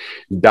 and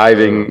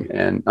diving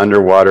and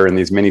underwater in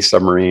these mini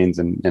submarines,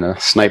 and a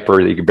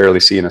sniper that you could barely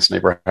see in a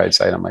sniper hide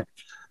sight. I'm like,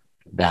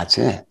 that's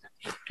it.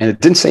 And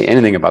it didn't say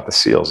anything about the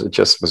SEALs. It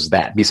just was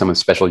that, Be Someone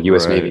Special,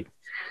 U.S. Navy.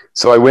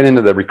 So I went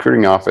into the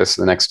recruiting office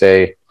the next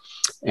day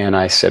and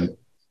I said,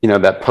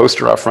 that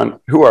poster out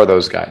front, who are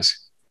those guys?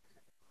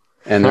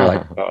 And they're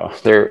like, oh,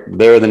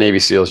 they're the Navy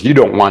SEALs. You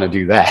don't want to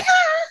do that.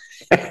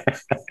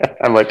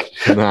 I'm like,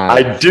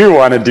 I do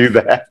want to do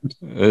that.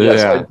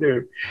 Yes, I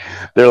do.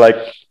 They're like,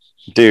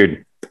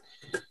 dude,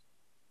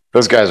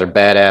 those guys are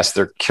badass.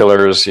 They're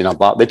killers.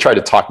 They tried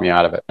to talk me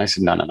out of it. And I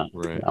said, no.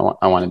 Right.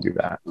 I want to do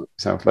that.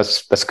 So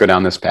let's go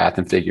down this path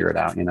and figure it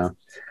out.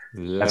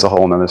 That's a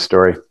whole nother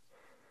story.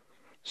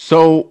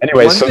 So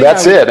anyway, so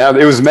that's it. Now,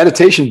 it was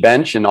meditation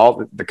bench and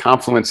all the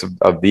confluence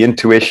of the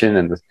intuition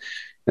and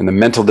the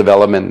mental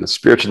development and the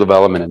spiritual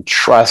development and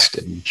trust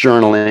and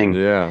journaling.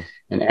 Yeah.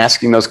 And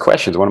asking those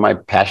questions. What am I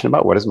passionate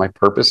about? What is my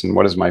purpose? And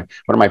what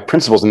are my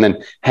principles? And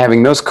then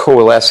having those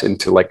coalesce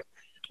into like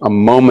a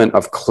moment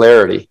of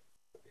clarity.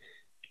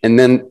 And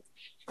then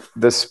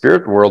the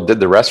spirit world did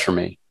the rest for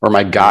me, or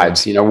my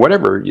guides,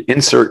 whatever,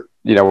 insert,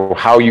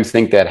 how you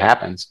think that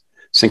happens.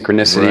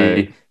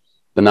 Synchronicity,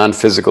 the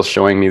non-physical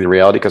showing me the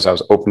reality because I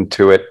was open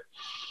to it.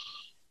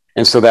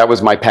 And so that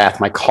was my path,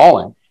 my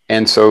calling.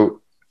 And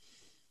so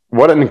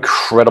what an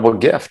incredible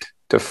gift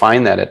to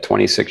find that at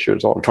 26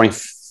 years old,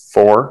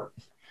 24.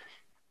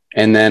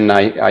 And then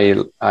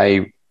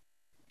I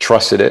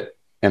trusted it,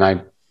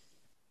 and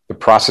the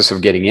process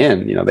of getting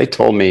in, they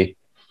told me,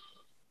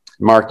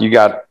 Mark, you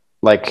got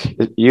like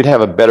you'd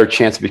have a better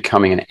chance of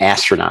becoming an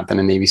astronaut than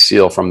a Navy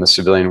SEAL from the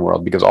civilian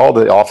world, because all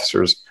the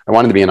officers, I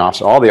wanted to be an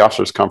officer, all the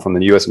officers come from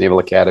the U.S. Naval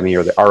Academy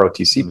or the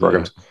ROTC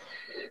programs.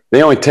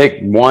 They only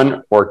take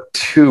 1 or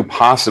 2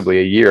 possibly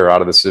a year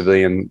out of the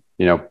civilian,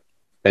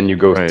 and you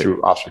go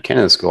through officer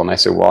candidate school. And I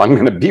said, well, I'm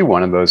going to be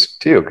one of those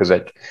too, because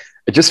it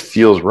just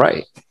feels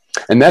right.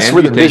 And that's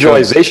where the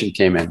visualization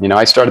came in.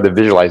 I started to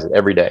visualize it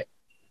every day.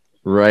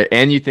 Right.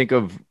 And you think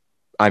of,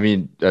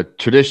 a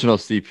traditional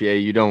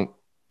CPA,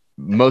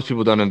 most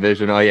people don't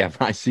envision, oh yeah,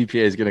 my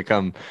CPA is going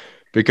to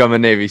become a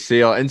Navy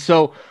SEAL. And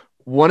so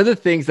one of the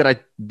things that I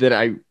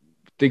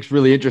think is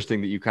really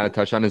interesting that you kind of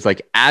touched on is,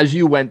 like, as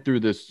you went through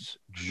this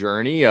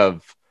journey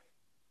of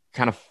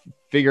kind of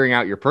figuring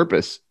out your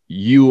purpose,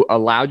 you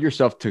allowed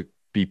yourself to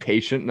be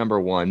patient. Number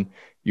one,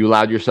 you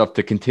allowed yourself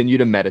to continue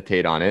to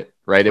meditate on it,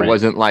 right? It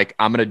wasn't like,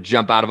 I'm going to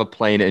jump out of a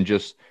plane and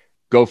just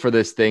go for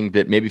this thing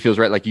that maybe feels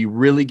right. Like, you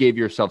really gave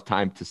yourself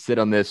time to sit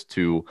on this,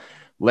 to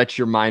let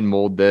your mind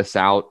mold this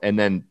out. And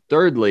then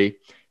thirdly,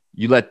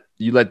 you let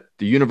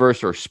the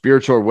universe or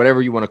spiritual or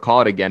whatever you want to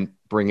call it again,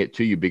 bring it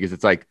to you, because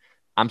it's like,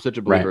 I'm such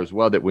a believer as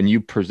well that when you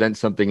present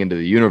something into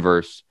the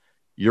universe,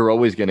 you're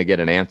always going to get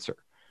an answer.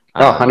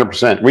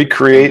 100%.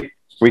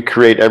 We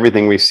create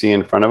everything we see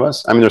in front of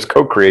us. There's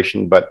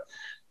co-creation, but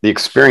the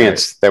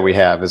experience that we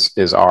have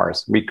is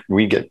ours.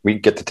 We get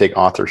to take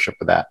authorship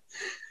of that.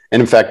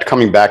 And in fact,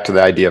 coming back to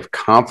the idea of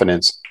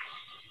confidence,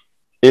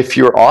 if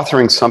you're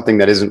authoring something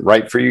that isn't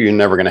right for you, you're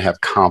never going to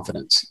have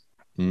confidence.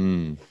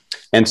 And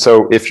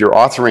so if you're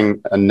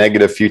authoring a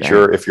negative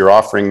future, if you're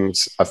offering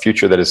a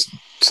future that is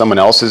someone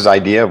else's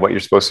idea of what you're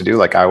supposed to do,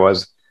 like I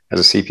was as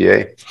a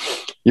CPA,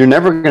 you're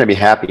never going to be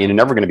happy and you're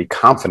never going to be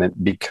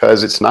confident,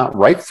 because it's not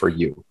right for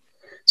you.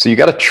 So you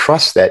got to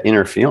trust that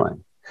inner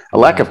feeling. A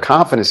lack of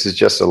confidence is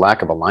just a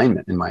lack of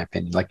alignment, in my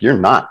opinion. Like, you're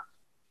not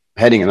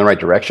heading in the right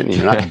direction. And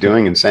you're not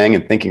doing and saying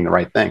and thinking the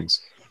right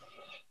things.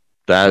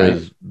 That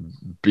is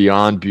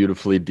beyond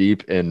beautifully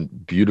deep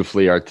and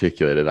beautifully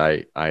articulated.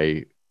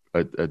 A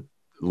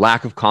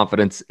lack of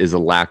confidence is a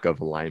lack of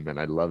alignment.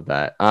 I love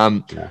that.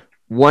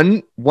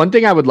 One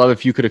thing I would love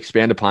if you could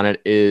expand upon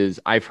it is,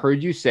 I've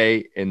heard you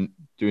say in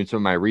doing some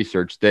of my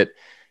research that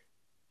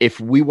if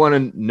we want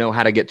to know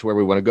how to get to where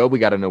we want to go, we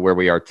got to know where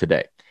we are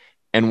today.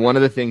 And one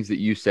of the things that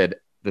you said,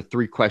 the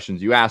 3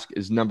 questions you ask,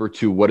 is number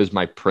 2, what is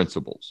my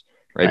principles?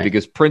 Right?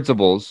 Because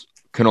principles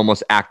can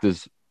almost act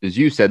as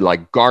you said,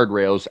 like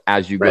guardrails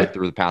as you go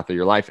through the path of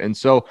your life. And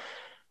so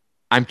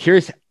I'm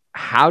curious,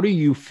 how do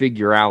you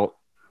figure out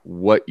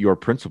what your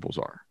principles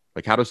are?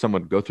 Like, how does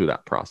someone go through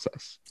that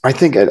process? I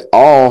think at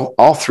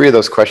all 3 of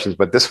those questions,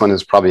 but this one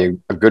is probably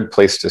a good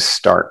place to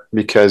start,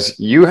 because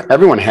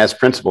everyone has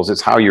principles.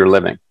 It's how you're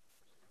living.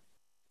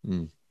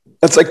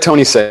 It's like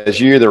Tony says,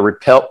 you either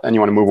repel and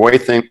you want to move away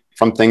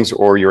from things,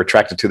 or you're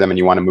attracted to them and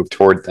you want to move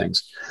toward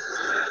things.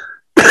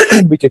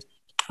 we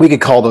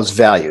could call those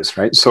values,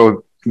 right?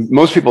 So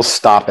most people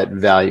stop at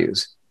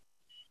values,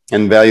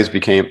 and values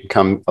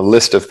become a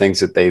list of things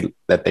that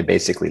they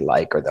basically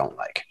like or don't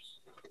like.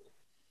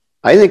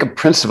 I think a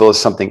principle is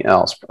something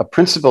else. A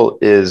principle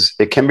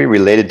it can be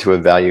related to a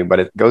value, but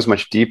it goes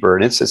much deeper,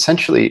 and it's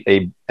essentially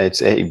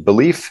a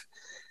belief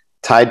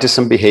tied to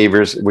some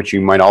behaviors, which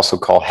you might also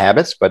call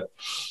habits, but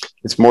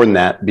it's more than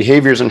that.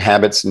 Behaviors and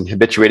habits and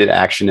habituated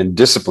action and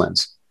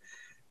disciplines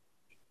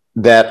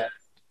that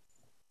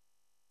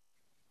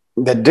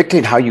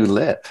dictate how you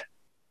live,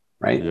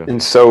 right? Yeah.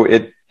 And so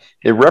it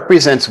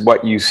represents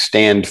what you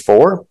stand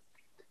for,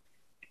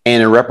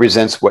 and it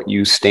represents what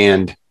you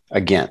stand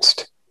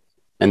against.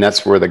 And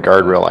that's where the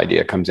guardrail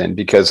idea comes in,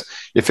 because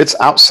if it's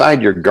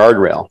outside your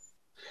guardrail,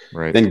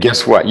 then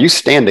guess what? You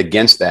stand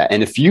against that.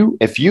 And if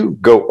you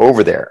go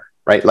over there,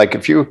 right? Like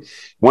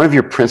one of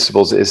your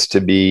principles is to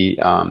be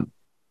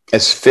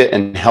as fit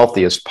and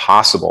healthy as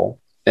possible,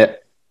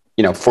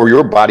 for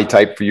your body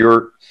type, for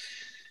your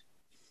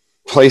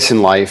place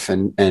in life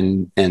and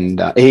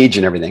age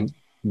and everything,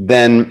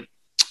 then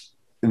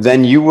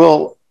you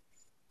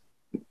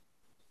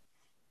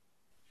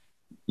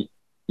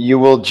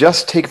will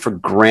just take for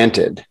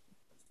granted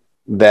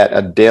that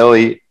a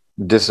daily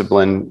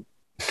disciplined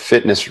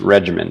fitness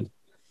regimen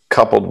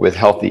coupled with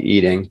healthy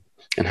eating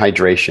and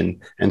hydration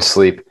and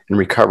sleep and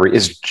recovery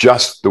is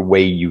just the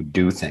way you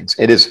do things.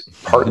 It is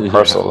part and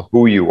parcel of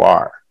who you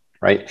are,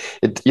 right?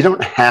 You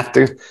don't have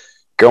to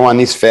go on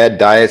these fad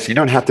diets. You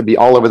don't have to be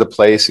all over the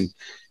place. And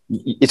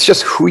it's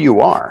just who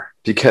you are,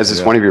 because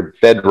it's one of your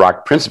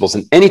bedrock principles.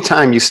 And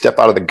anytime you step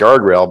out of the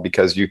guardrail,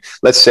 because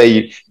let's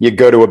say you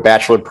go to a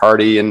bachelor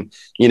party and,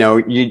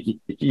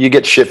 you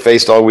get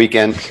shit-faced all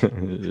weekend.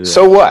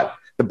 So what?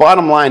 The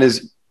bottom line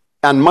is,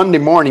 on Monday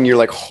morning, you're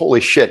like,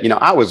 holy shit,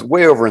 I was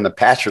way over in the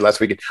pasture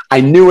last weekend.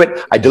 I knew it.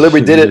 I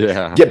deliberately did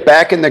it. Get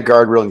back in the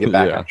guardrail and get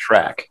back on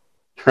track,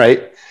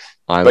 right?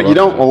 But you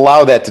don't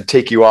allow that to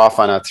take you off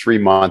on a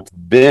 3-month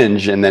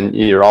binge, and then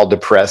you're all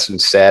depressed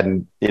and sad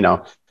and,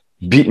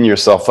 beating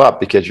yourself up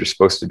because you're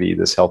supposed to be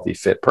this healthy,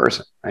 fit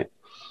person, right?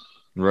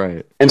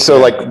 Right. And so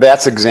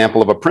that's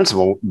example of a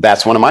principle.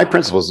 That's one of my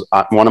principles.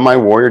 One of my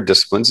warrior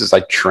disciplines is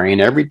I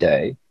train every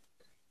day,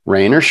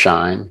 rain or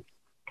shine,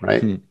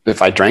 right?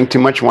 If I drank too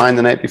much wine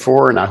the night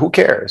before, now who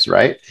cares,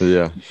 right?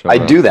 Yeah, I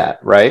do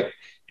that, right?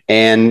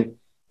 And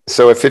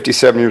so at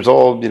 57 years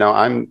old,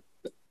 I'm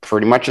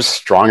pretty much as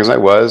strong as I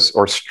was,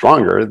 or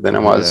stronger than I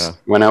was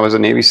when I was a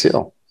Navy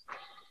SEAL.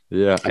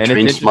 Yeah, I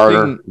trained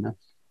smarter,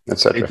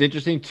 etc. It's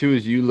interesting too,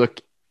 as you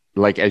look,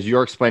 like as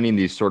you're explaining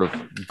these sort of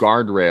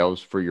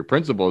guardrails for your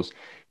principles,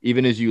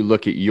 even as you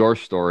look at your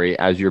story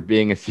as you're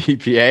being a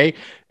CPA,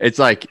 it's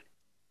like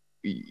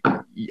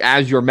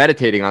as you're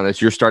meditating on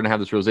this, you're starting to have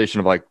this realization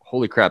of like,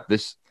 holy crap,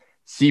 this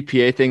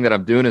CPA thing that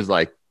I'm doing is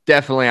like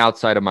definitely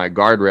outside of my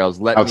guardrails.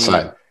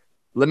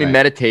 Let me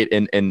meditate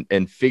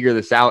and figure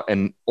this out.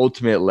 And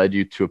ultimately it led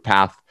you to a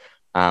path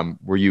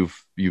where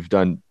you've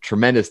done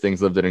tremendous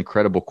things, lived an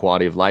incredible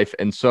quality of life.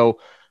 And so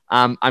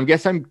I'm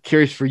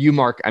curious for you,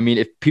 Mark. I mean,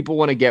 if people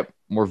want to get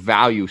more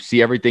value,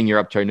 see everything you're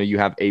up to, I know you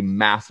have a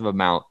massive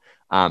amount.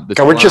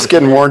 We're just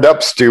getting warmed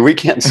up, Stu. We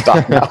can't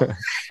stop now.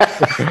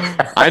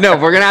 I know.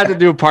 We're going to have to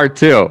do part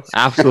 2.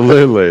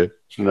 Absolutely.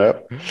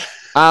 Nope.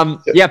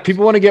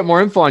 People want to get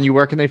more info on you.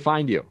 Where can they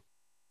find you?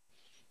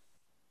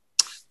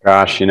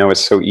 Gosh,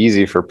 it's so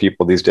easy for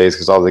people these days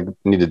because all they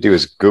need to do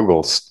is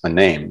Google a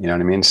name. You know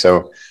what I mean?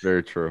 So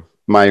very true.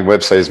 My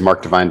website is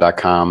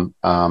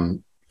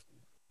markdevine.com.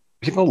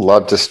 People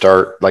love to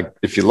start, like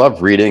if you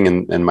love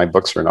reading and my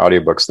books are in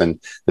audiobooks, then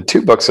the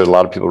 2 books that a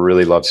lot of people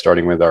really love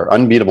starting with are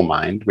Unbeatable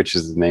Mind, which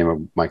is the name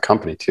of my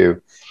company too.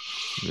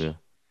 Yeah.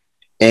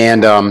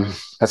 And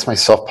that's my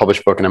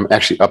self-published book. And I'm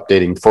actually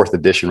updating 4th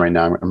edition right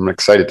now. I'm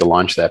excited to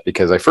launch that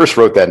because I first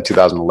wrote that in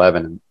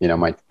 2011.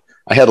 And,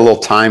 I had a little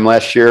time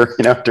last year,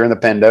 during the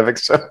pandemic.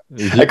 So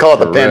I call it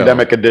the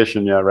pandemic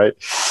edition. Yeah. Right.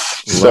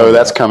 So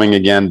that's coming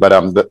again. But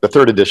the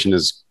 3rd edition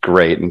is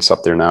great and it's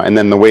up there now. And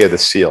then The Way of the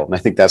SEAL. And I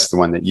think that's the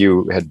one that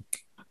you had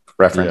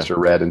referenced or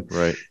read. And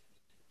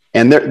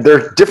there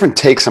are different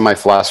takes on my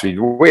philosophy.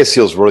 The Way of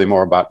SEAL is really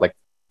more about like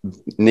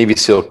Navy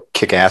SEAL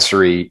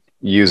kick-assery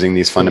using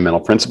these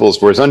fundamental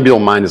principles, whereas Unbeatable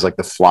Mind is like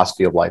the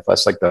philosophy of life.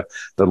 That's like the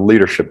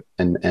leadership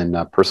and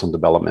personal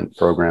development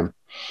program.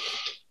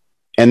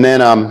 And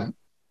then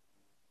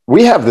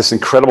we have this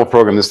incredible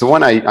program. This is the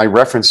one I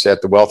referenced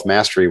at the Wealth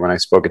Mastery when I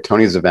spoke at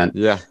Tony's event.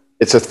 Yeah.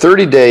 It's a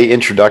 30-day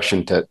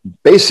introduction to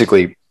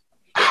basically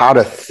how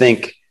to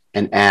think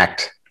and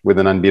act with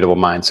an unbeatable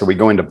mind. So we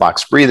go into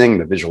box breathing,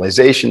 the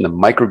visualization, the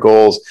micro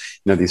goals,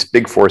 these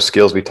big 4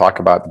 skills we talk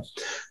about,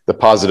 the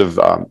positive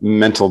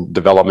mental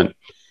development.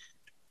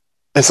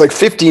 It's like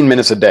 15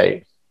 minutes a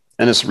day.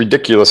 And it's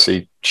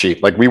ridiculously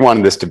cheap. Like we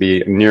wanted this to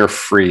be near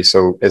free.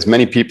 So as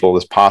many people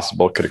as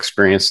possible could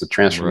experience the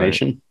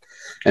transformation. Right.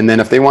 And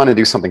then if they want to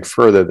do something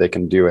further, they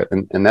can do it.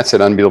 And that's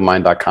at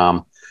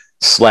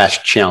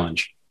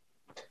unbeatablemind.com/challenge.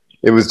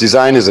 It was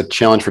designed as a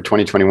challenge for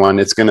 2021.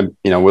 It's going to,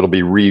 it'll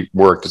be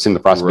reworked. It's in the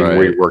process of being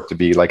reworked to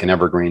be like an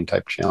evergreen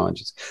type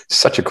challenge. It's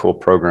such a cool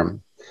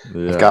program.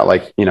 Yeah. I've got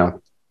like,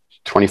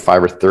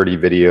 25 or 30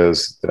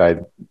 videos that I,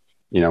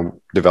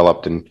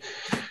 developed, and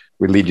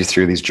we lead you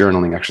through these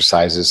journaling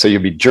exercises. So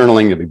you'll be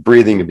journaling, you'll be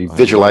breathing, you'll be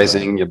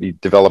visualizing, you'll be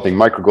developing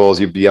micro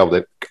goals. You'll be able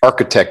to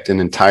architect an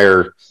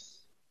entire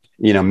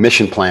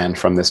mission plan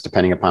from this,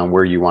 depending upon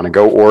where you want to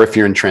go. Or if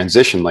you're in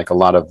transition, like a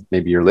lot of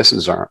maybe your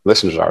listeners are,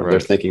 they're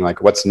thinking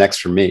like, what's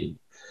next for me?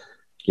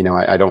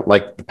 I don't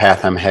like the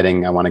path I'm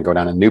heading. I want to go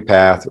down a new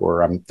path,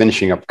 or I'm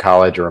finishing up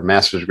college or a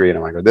master's degree and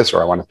I want to go this,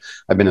 or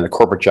I've been in a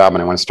corporate job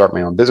and I want to start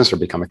my own business or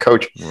become a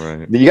coach.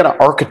 Right. You got to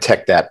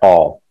architect that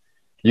all.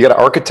 You got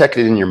to architect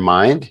it in your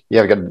mind.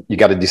 You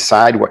got to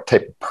decide what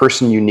type of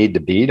person you need to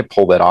be to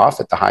pull that off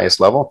at the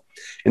highest level.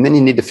 And then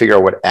you need to figure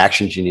out what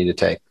actions you need to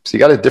take. So you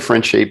got to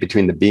differentiate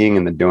between the being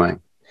and the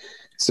doing.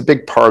 It's a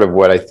big part of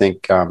what I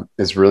think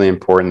is really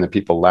important that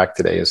people lack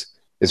today is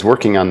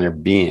working on their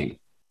being.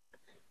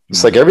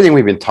 It's like everything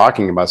we've been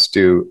talking about,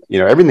 Stu,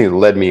 everything that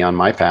led me on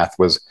my path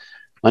was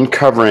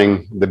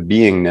uncovering the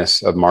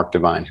beingness of Mark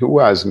Divine, who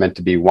I was meant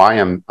to be, why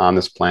I'm on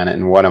this planet,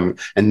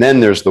 and then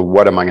there's the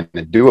what am I going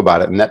to do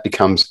about it? And that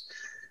becomes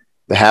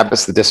the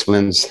habits, the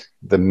disciplines,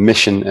 the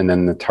mission, and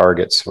then the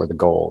targets or the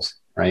goals.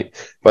 Right.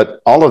 But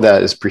all of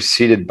that is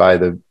preceded by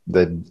the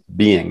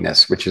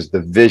beingness, which is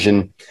the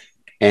vision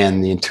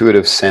and the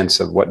intuitive sense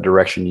of what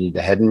direction you need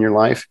to head in your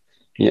life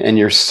and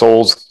your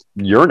soul's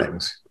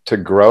yearnings to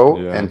grow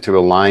and to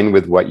align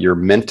with what you're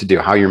meant to do,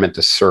 how you're meant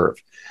to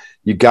serve.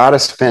 You got to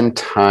spend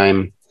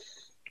time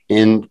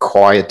in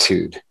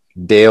quietude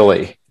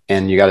daily,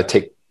 and you got to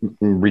take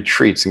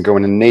retreats and go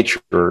into nature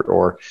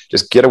or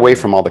just get away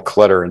from all the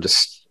clutter and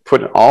just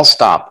put an all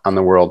stop on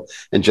the world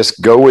and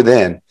just go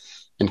within.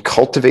 And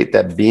cultivate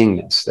that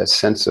beingness, that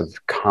sense of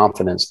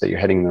confidence that you're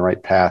heading in the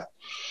right path.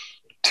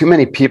 Too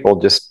many people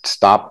just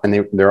stop,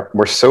 and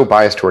we're so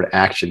biased toward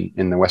action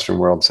in the Western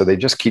world. So they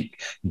just keep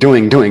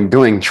doing,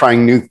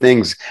 trying new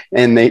things.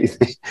 And they're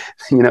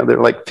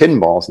like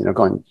pinballs,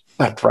 going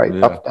left, right,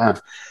 up, down.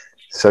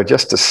 So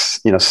just to,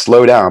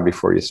 slow down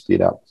before you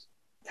speed up.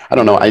 I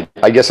don't know. I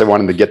guess I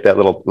wanted to get that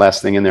little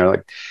last thing in there.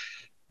 Like,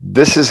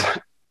 this is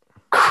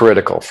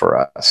critical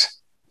for us.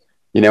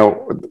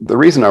 The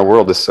reason our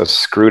world is so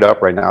screwed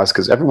up right now is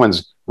because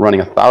everyone's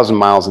running 1,000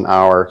 miles an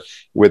hour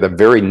with a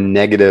very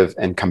negative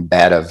and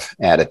combative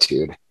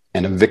attitude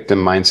and a victim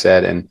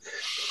mindset, and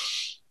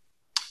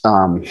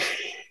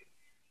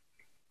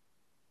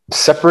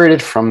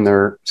separated from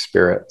their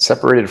spirit,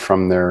 separated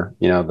from their,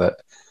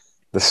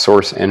 the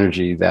source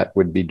energy that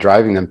would be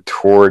driving them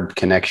toward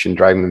connection,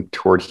 driving them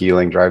toward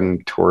healing, driving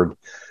them toward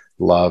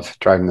love,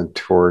 driving them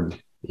toward,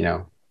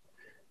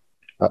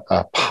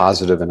 a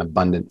positive and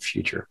abundant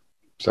future.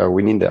 So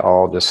we need to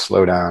all just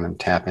slow down and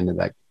tap into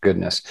that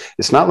goodness.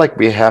 It's not like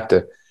we have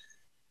to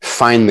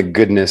find the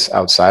goodness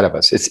outside of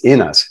us. It's in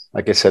us.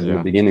 Like I said in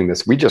the beginning of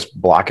this, we just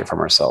block it from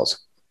ourselves.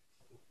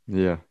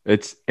 Yeah.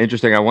 It's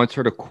interesting. I once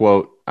heard a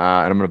quote,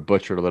 and I'm going to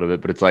butcher it a little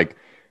bit, but it's like,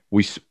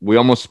 we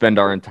almost spend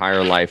our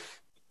entire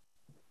life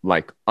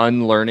like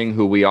unlearning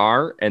who we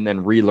are and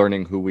then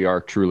relearning who we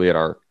are truly at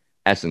our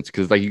essence.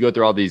 Cause like you go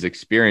through all these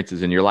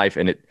experiences in your life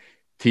and it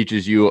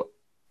teaches you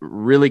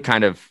really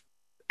kind of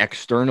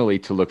externally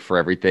to look for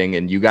everything.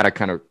 And you got to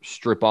kind of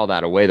strip all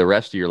that away the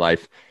rest of your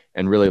life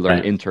and really learn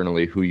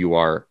internally who you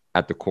are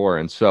at the core.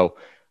 And so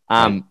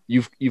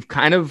you've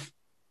kind of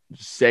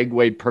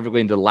segued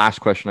perfectly into the last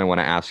question I want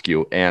to ask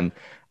you. And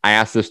I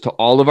ask this to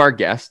all of our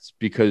guests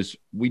because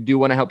we do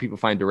want to help people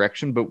find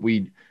direction, but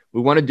we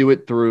want to do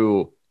it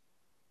through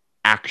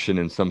action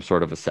in some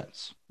sort of a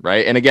sense,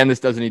 right? And again, this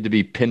doesn't need to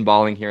be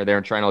pinballing here or there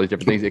and trying all these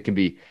different things. It can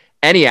be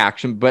any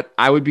action, but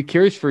I would be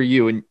curious for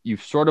you, and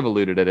you've sort of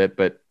alluded at it,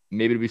 but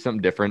maybe it'd be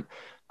something different.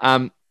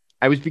 I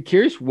would be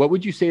curious, what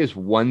would you say is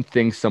one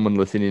thing someone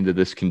listening to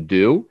this can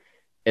do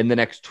in the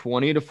next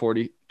 24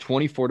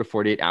 to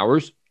 48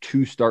 hours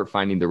to start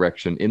finding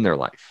direction in their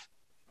life?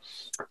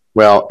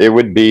 Well, it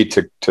would be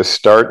to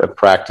start a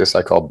practice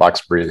I call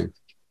box breathing.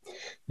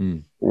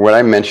 What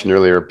I mentioned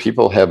earlier,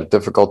 people have a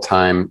difficult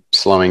time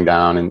slowing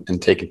down and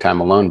taking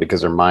time alone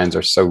because their minds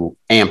are so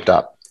amped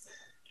up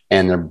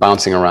and they're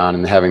bouncing around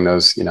and having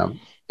those,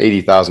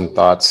 80,000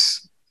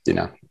 thoughts,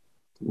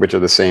 which are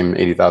the same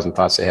 80,000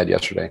 thoughts they had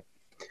yesterday.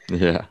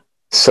 Yeah.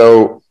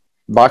 So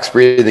box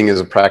breathing is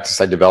a practice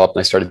I developed,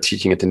 and I started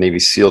teaching it to Navy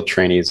SEAL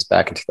trainees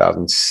back in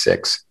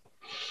 2006.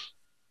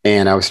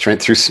 And I was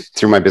trained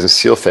through my business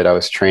SEAL Fit. I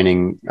was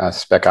training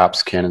spec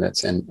ops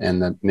candidates, and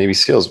the Navy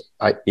SEALs.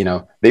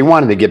 They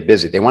wanted to get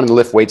busy. They wanted to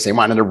lift weights. They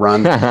wanted to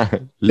run.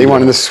 They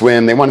wanted to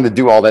swim. They wanted to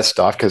do all that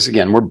stuff because,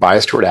 again, we're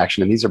biased toward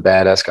action, and these are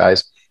badass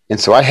guys. And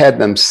so I had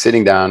them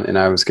sitting down, and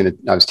I was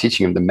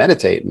teaching them to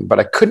meditate, but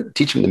I couldn't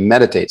teach them to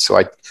meditate.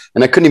 I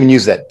couldn't even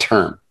use that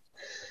term.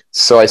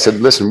 So I said,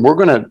 listen, we're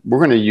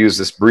gonna use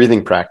this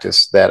breathing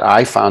practice that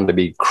I found to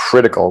be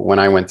critical when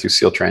I went through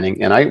SEAL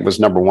training, and I was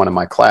 #1 in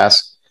my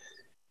class.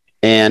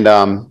 And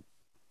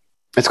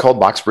it's called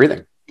box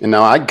breathing. And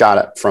now I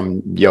got it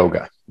from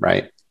yoga,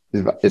 right?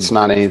 It's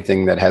not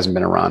anything that hasn't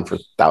been around for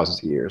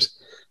thousands of years.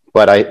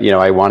 But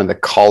I wanted to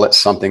call it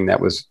something that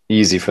was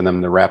easy for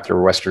them to wrap their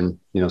Western,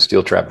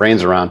 steel trap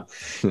brains around.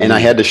 And I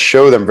had to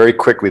show them very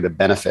quickly the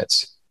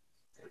benefits.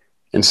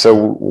 And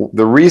so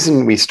the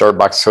reason we start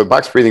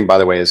box breathing, by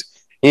the way, is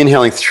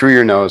inhaling through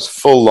your nose,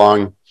 full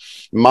lung,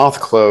 mouth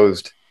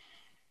closed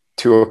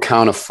to a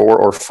count of 4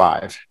 or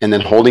 5, and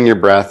then holding your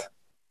breath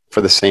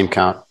for the same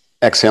count,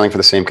 exhaling for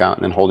the same count,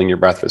 and then holding your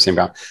breath for the same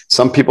count.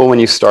 Some people, when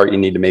you start, you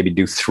need to maybe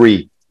do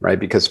 3, right?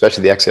 Because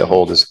especially the exhale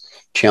hold is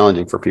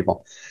challenging for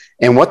people.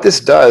 And what this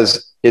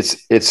does,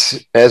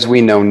 it's as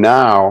we know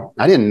now,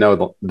 I didn't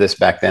know this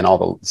back then, all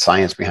the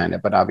science behind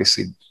it, but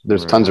obviously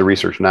there's tons of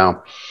research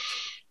now,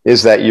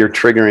 is that you're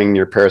triggering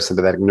your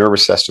parasympathetic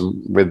nervous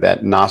system with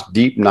that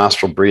deep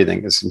nostril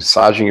breathing. It's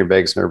massaging your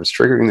vagus nerve, it's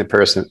triggering the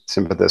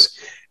parasympathesis,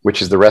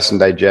 which is the rest and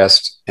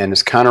digest, and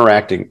is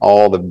counteracting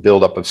all the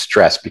buildup of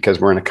stress because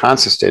we're in a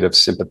constant state of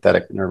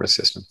sympathetic nervous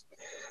system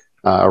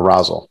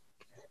arousal.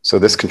 So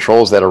this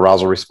controls that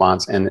arousal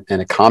response, and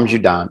it calms you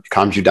down. It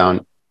calms you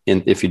down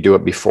if you do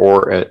it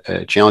before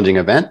a challenging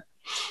event,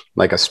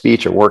 like a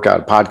speech, a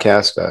workout, a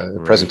podcast,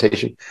 a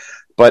presentation.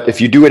 But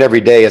if you do it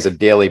every day as a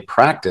daily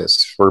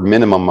practice for a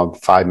minimum of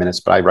 5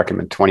 minutes, but I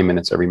recommend 20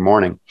 minutes every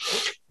morning,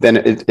 then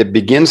it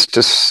begins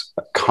to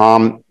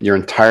calm your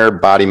entire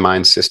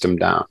body-mind system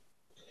down.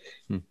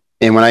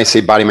 And when I say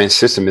body-mind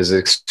system, is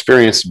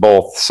experienced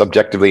both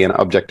subjectively and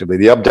objectively.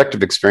 The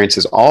objective experience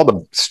is all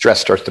the stress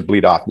starts to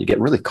bleed off and you get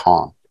really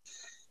calm.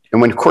 And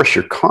when, of course,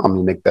 you're calm,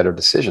 you make better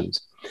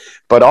decisions.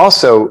 But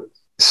also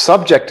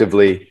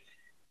subjectively,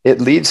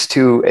 it leads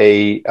to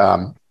a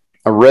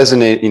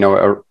resonant,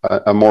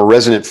 a more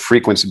resonant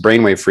frequency,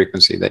 brainwave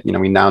frequency that,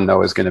 we now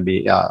know is going to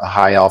be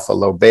high alpha,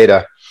 low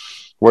beta,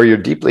 where you're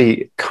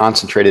deeply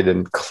concentrated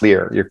and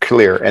clear. You're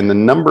clear. And the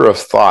number of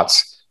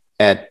thoughts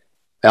at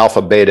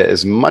alpha beta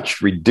is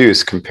much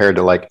reduced compared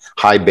to like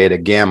high beta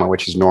gamma,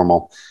 which is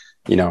normal,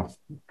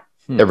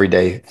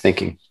 everyday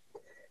thinking.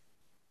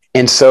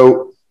 And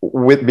so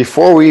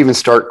before we even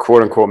start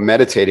quote unquote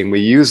meditating,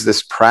 we use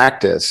this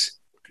practice,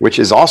 which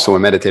is also a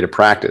meditative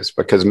practice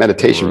because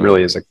meditation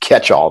really is a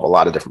catch-all of a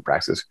lot of different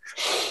practices.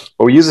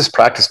 But we use this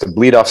practice to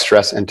bleed off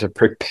stress and to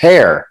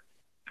prepare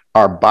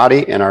our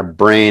body and our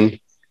brain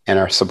and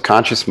our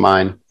subconscious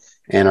mind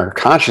and our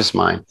conscious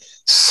mind,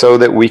 so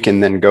that we can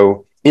then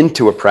go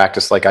into a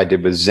practice like I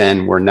did with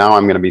Zen, where now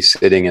I'm going to be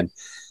sitting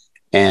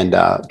and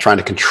trying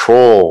to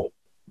control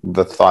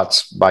the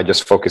thoughts by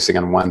just focusing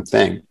on one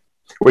thing,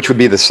 which would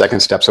be the second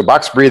step. So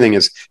box breathing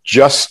is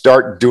just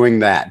start doing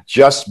that.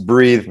 Just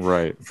breathe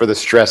for the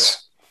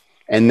stress.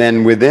 And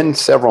then within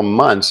several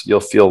months, you'll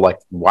feel like,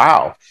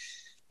 wow,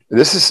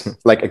 this is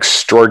like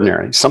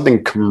extraordinary.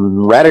 Something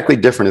radically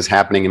different is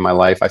happening in my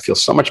life. I feel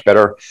so much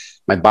better.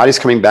 My body's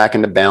coming back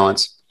into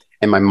balance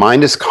and my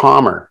mind is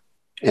calmer.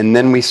 And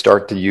then we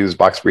start to use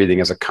box breathing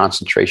as a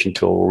concentration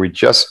tool where we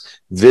just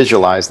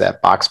visualize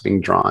that box being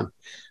drawn,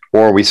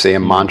 or we say a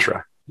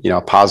mantra,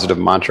 a positive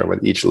mantra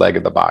with each leg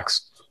of the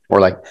box.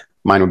 Or like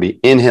mine would be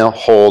inhale,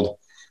 hold.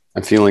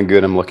 I'm feeling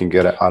good. I'm looking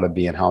good. I ought to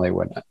be in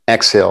Hollywood.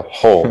 Exhale,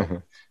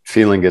 hold.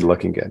 Feeling good,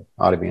 looking good.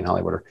 Ought to be in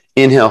Hollywood.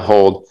 Inhale,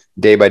 hold.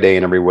 Day by day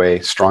in every way,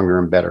 stronger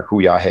and better.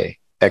 Hoo-yah, hey.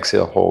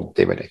 Exhale, hold,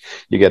 day by day.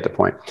 You get the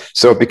point.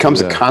 So it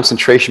becomes a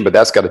concentration, but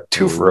that's got a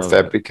twofer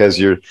effect because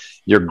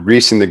you're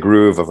greasing the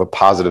groove of a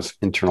positive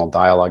internal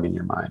dialogue in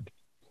your mind.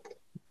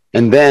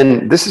 And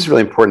then this is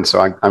really important. So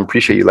I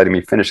appreciate you letting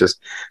me finish this.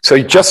 So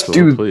you just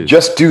do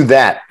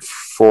that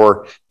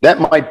that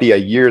might be a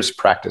year's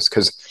practice,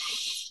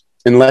 because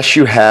unless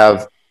you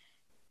have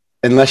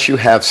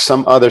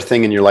some other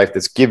thing in your life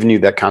that's given you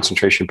that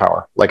concentration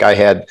power, like I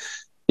had,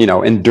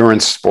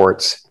 endurance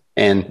sports,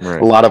 and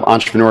a lot of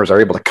entrepreneurs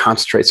are able to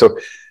concentrate. So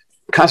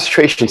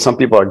concentration, some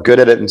people are good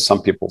at it and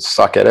some people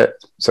suck at it.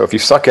 So if you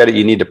suck at it,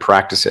 you need to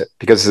practice it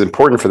because it's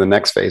important for the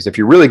next phase. If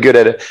you're really good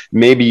at it,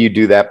 maybe you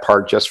do that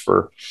part just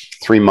for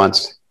 3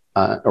 months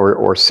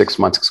or 6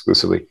 months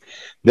exclusively.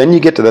 Then you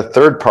get to the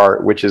third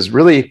part, which is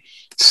really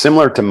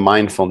similar to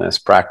mindfulness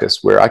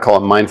practice, where I call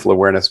it mindful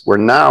awareness, where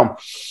now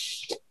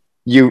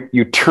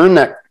you turn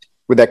that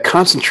with that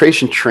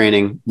concentration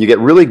training, you get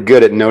really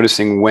good at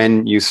noticing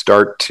when you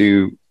start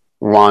to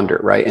wander,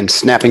 right? And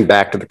snapping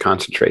back to the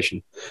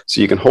concentration.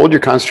 So you can hold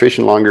your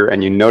concentration longer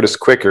and you notice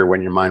quicker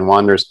when your mind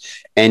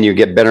wanders, and you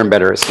get better and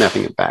better at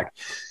snapping it back.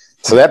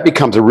 So that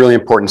becomes a really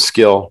important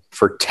skill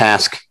for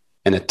task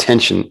and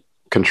attention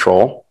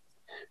control,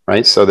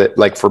 right? So that,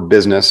 like for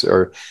business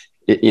or,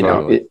 you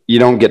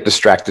don't get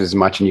distracted as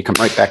much and you come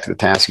right back to the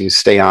task and you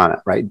stay on it,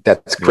 right?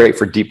 That's great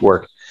for deep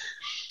work.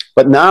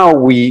 But now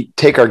we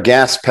take our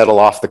gas pedal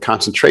off the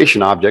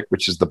concentration object,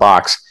 which is the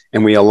box,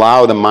 and we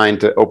allow the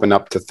mind to open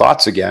up to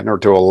thoughts again, or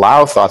to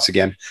allow thoughts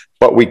again.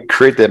 But we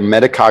create that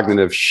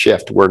metacognitive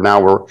shift where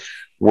now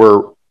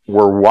we're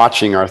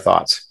watching our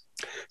thoughts.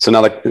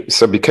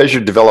 So because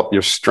you develop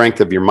your strength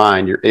of your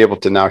mind, you're able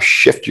to now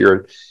shift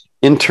your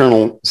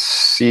internal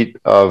seat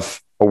of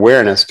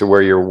awareness to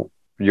where you're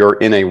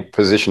in a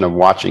position of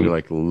watching. You're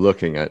like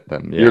looking at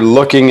them. Yeah. You're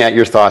looking at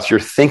your thoughts.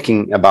 You're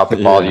thinking about the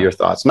quality of your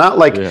thoughts, not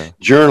like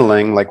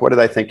journaling. Like, what did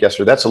I think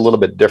yesterday? That's a little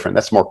bit different.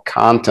 That's more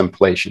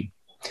contemplation.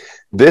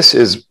 This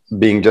is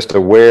being just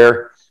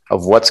aware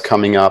of what's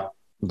coming up,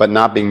 but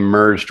not being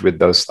merged with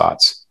those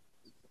thoughts.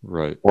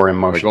 Right. Or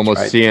emotions. Like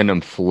almost seeing them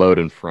float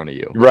in front of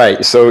you.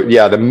 Right. So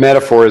the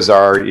metaphors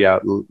are,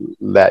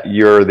 that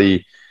you're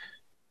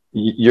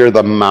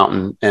the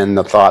mountain and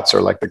the thoughts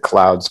are like the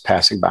clouds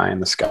passing by in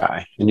the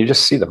sky, and you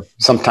just see them.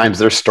 Sometimes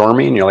they're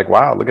stormy and you're like,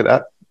 wow, look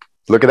at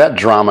that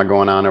drama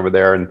going on over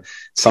there. And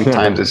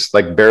sometimes it's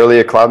like barely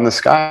a cloud in the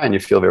sky and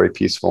you feel very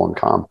peaceful and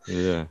calm.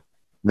 Yeah.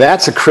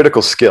 That's a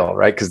critical skill,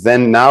 right? Because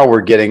then now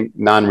we're getting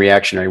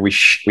non-reactionary. We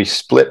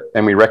split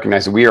and we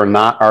recognize that we are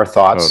not our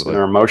thoughts and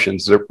our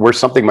emotions. We're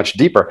something much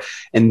deeper.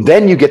 And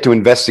then you get to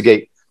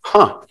investigate,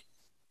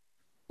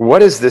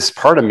 what is this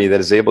part of me that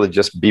is able to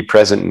just be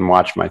present and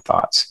watch my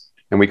thoughts?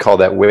 And we call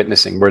that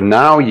witnessing, where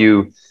now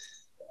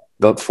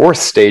the fourth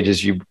stage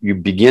is you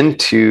begin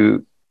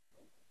to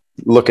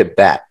look at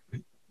that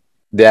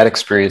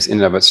experience in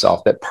and of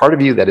itself, that part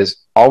of you that is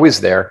always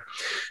there.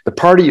 The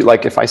part of you,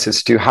 like if I said,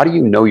 Stu, how do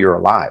you know you're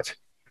alive?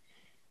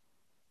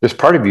 There's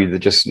part of you that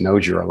just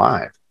knows you're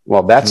alive.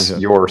 Well, that's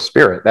your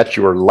spirit. That's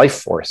your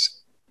life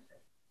force.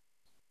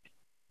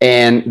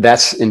 And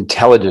that's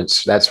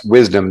intelligence. That's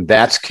wisdom.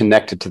 That's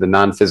connected to the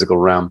non-physical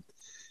realm.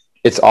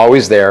 It's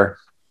always there.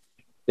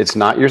 It's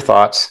not your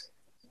thoughts,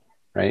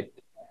 right?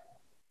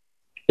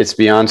 It's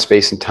beyond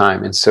space and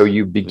time. And so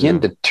you begin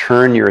to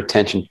turn your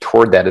attention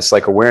toward that. It's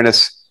like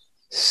awareness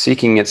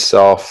seeking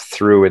itself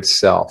through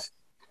itself.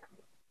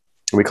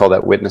 We call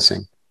that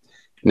witnessing.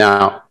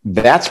 Now,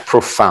 that's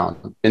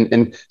profound.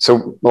 And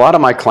so a lot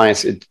of my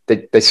clients,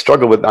 they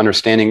struggle with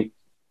understanding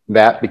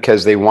that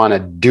because they want to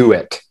do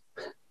it,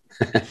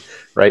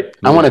 right?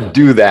 I want to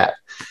do that.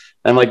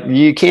 I'm like,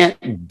 you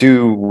can't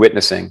do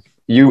witnessing.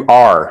 You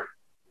are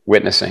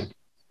witnessing.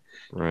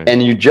 Right.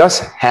 And you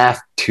just have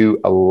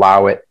to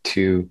allow it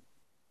to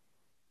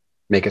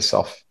make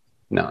itself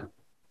known.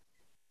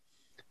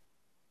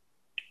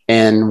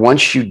 And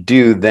once you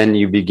do, then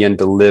you begin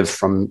to live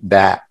from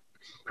that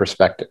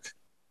perspective.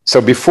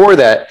 So before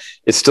that,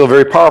 it's still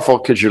very powerful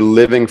because you're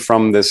living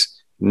from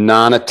this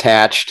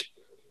non-attached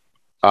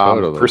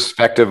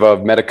perspective of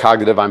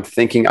metacognitive. I'm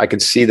thinking, I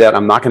can see that.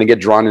 I'm not going to get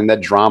drawn in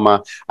that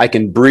drama. I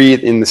can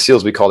breathe in the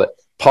SEALs. We call it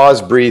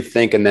pause, breathe,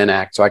 think, and then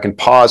act. So I can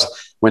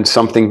pause when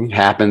something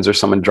happens or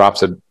someone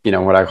drops a,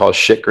 what I call a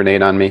shit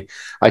grenade on me.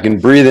 I can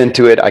breathe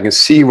into it. I can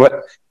see what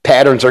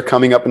patterns are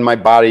coming up in my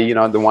body,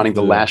 the wanting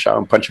to lash out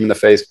and punch him in the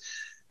face.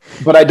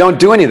 But I don't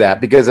do any of that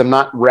because I'm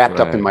not wrapped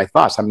up in my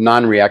thoughts. I'm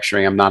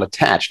non-reactionary. I'm not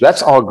attached.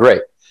 That's all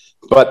great.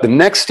 But the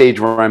next stage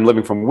where I'm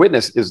living from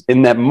witness is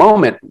in that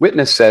moment,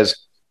 witness says,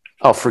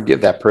 "Oh,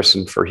 forgive that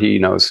person, for he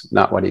knows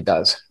not what he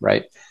does,"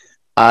 right?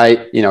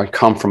 I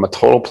come from a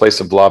total place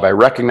of love. I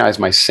recognize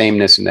my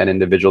sameness in that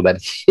individual,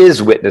 that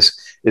his witness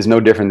is no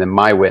different than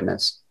my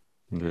witness.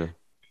 Mm-hmm.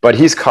 But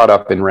he's caught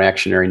up in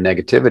reactionary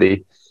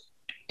negativity.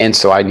 And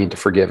so I need to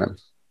forgive him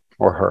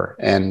or her.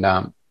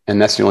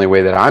 And that's the only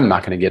way that I'm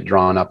not going to get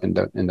drawn up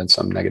into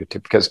some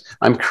negative, because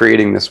I'm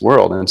creating this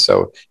world. And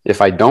so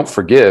if I don't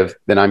forgive,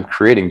 then I'm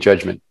creating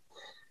judgment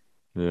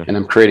and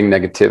I'm creating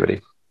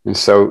negativity. And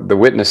so the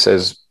witness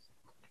says,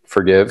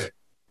 forgive,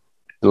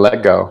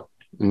 let go,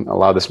 and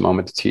allow this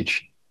moment to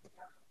teach.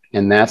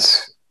 And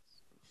that's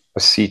a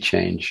sea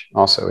change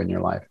also in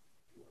your life.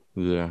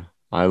 Yeah.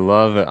 I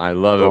love it. I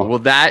love it. Well,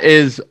 that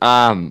is,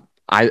 I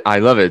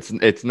love it.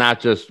 It's not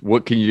just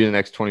what can you do in the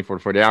next 24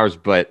 to 40 hours,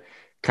 but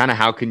kind of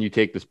how can you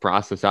take this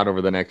process out over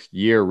the next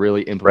year,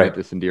 really implement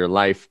this into your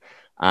life.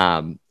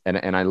 And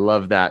I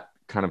love that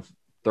kind of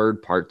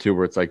third part too,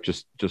 where it's like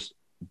just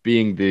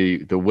being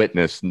the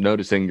witness,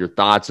 noticing your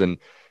thoughts and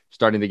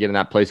starting to get in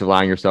that place of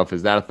allowing yourself,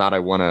 is that a thought I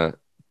want to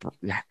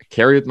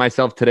carry with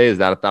myself today? Is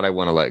that a thought I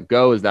want to let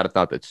go? Is that a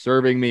thought that's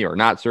serving me or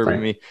not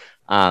serving me?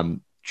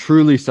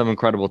 Truly some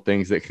incredible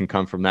things that can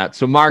come from that.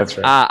 So Mark,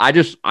 I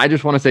just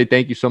want to say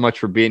thank you so much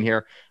for being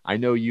here. I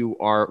know you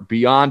are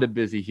beyond a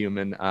busy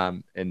human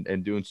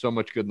and doing so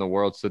much good in the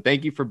world. So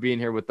thank you for being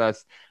here with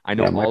us. I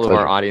know all of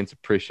our audience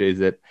appreciates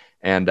it.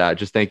 And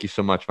just thank you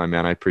so much, my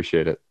man. I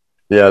appreciate it.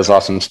 Yeah, it's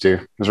awesome, Stu.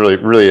 It was really,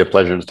 really a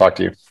pleasure to talk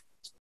to you.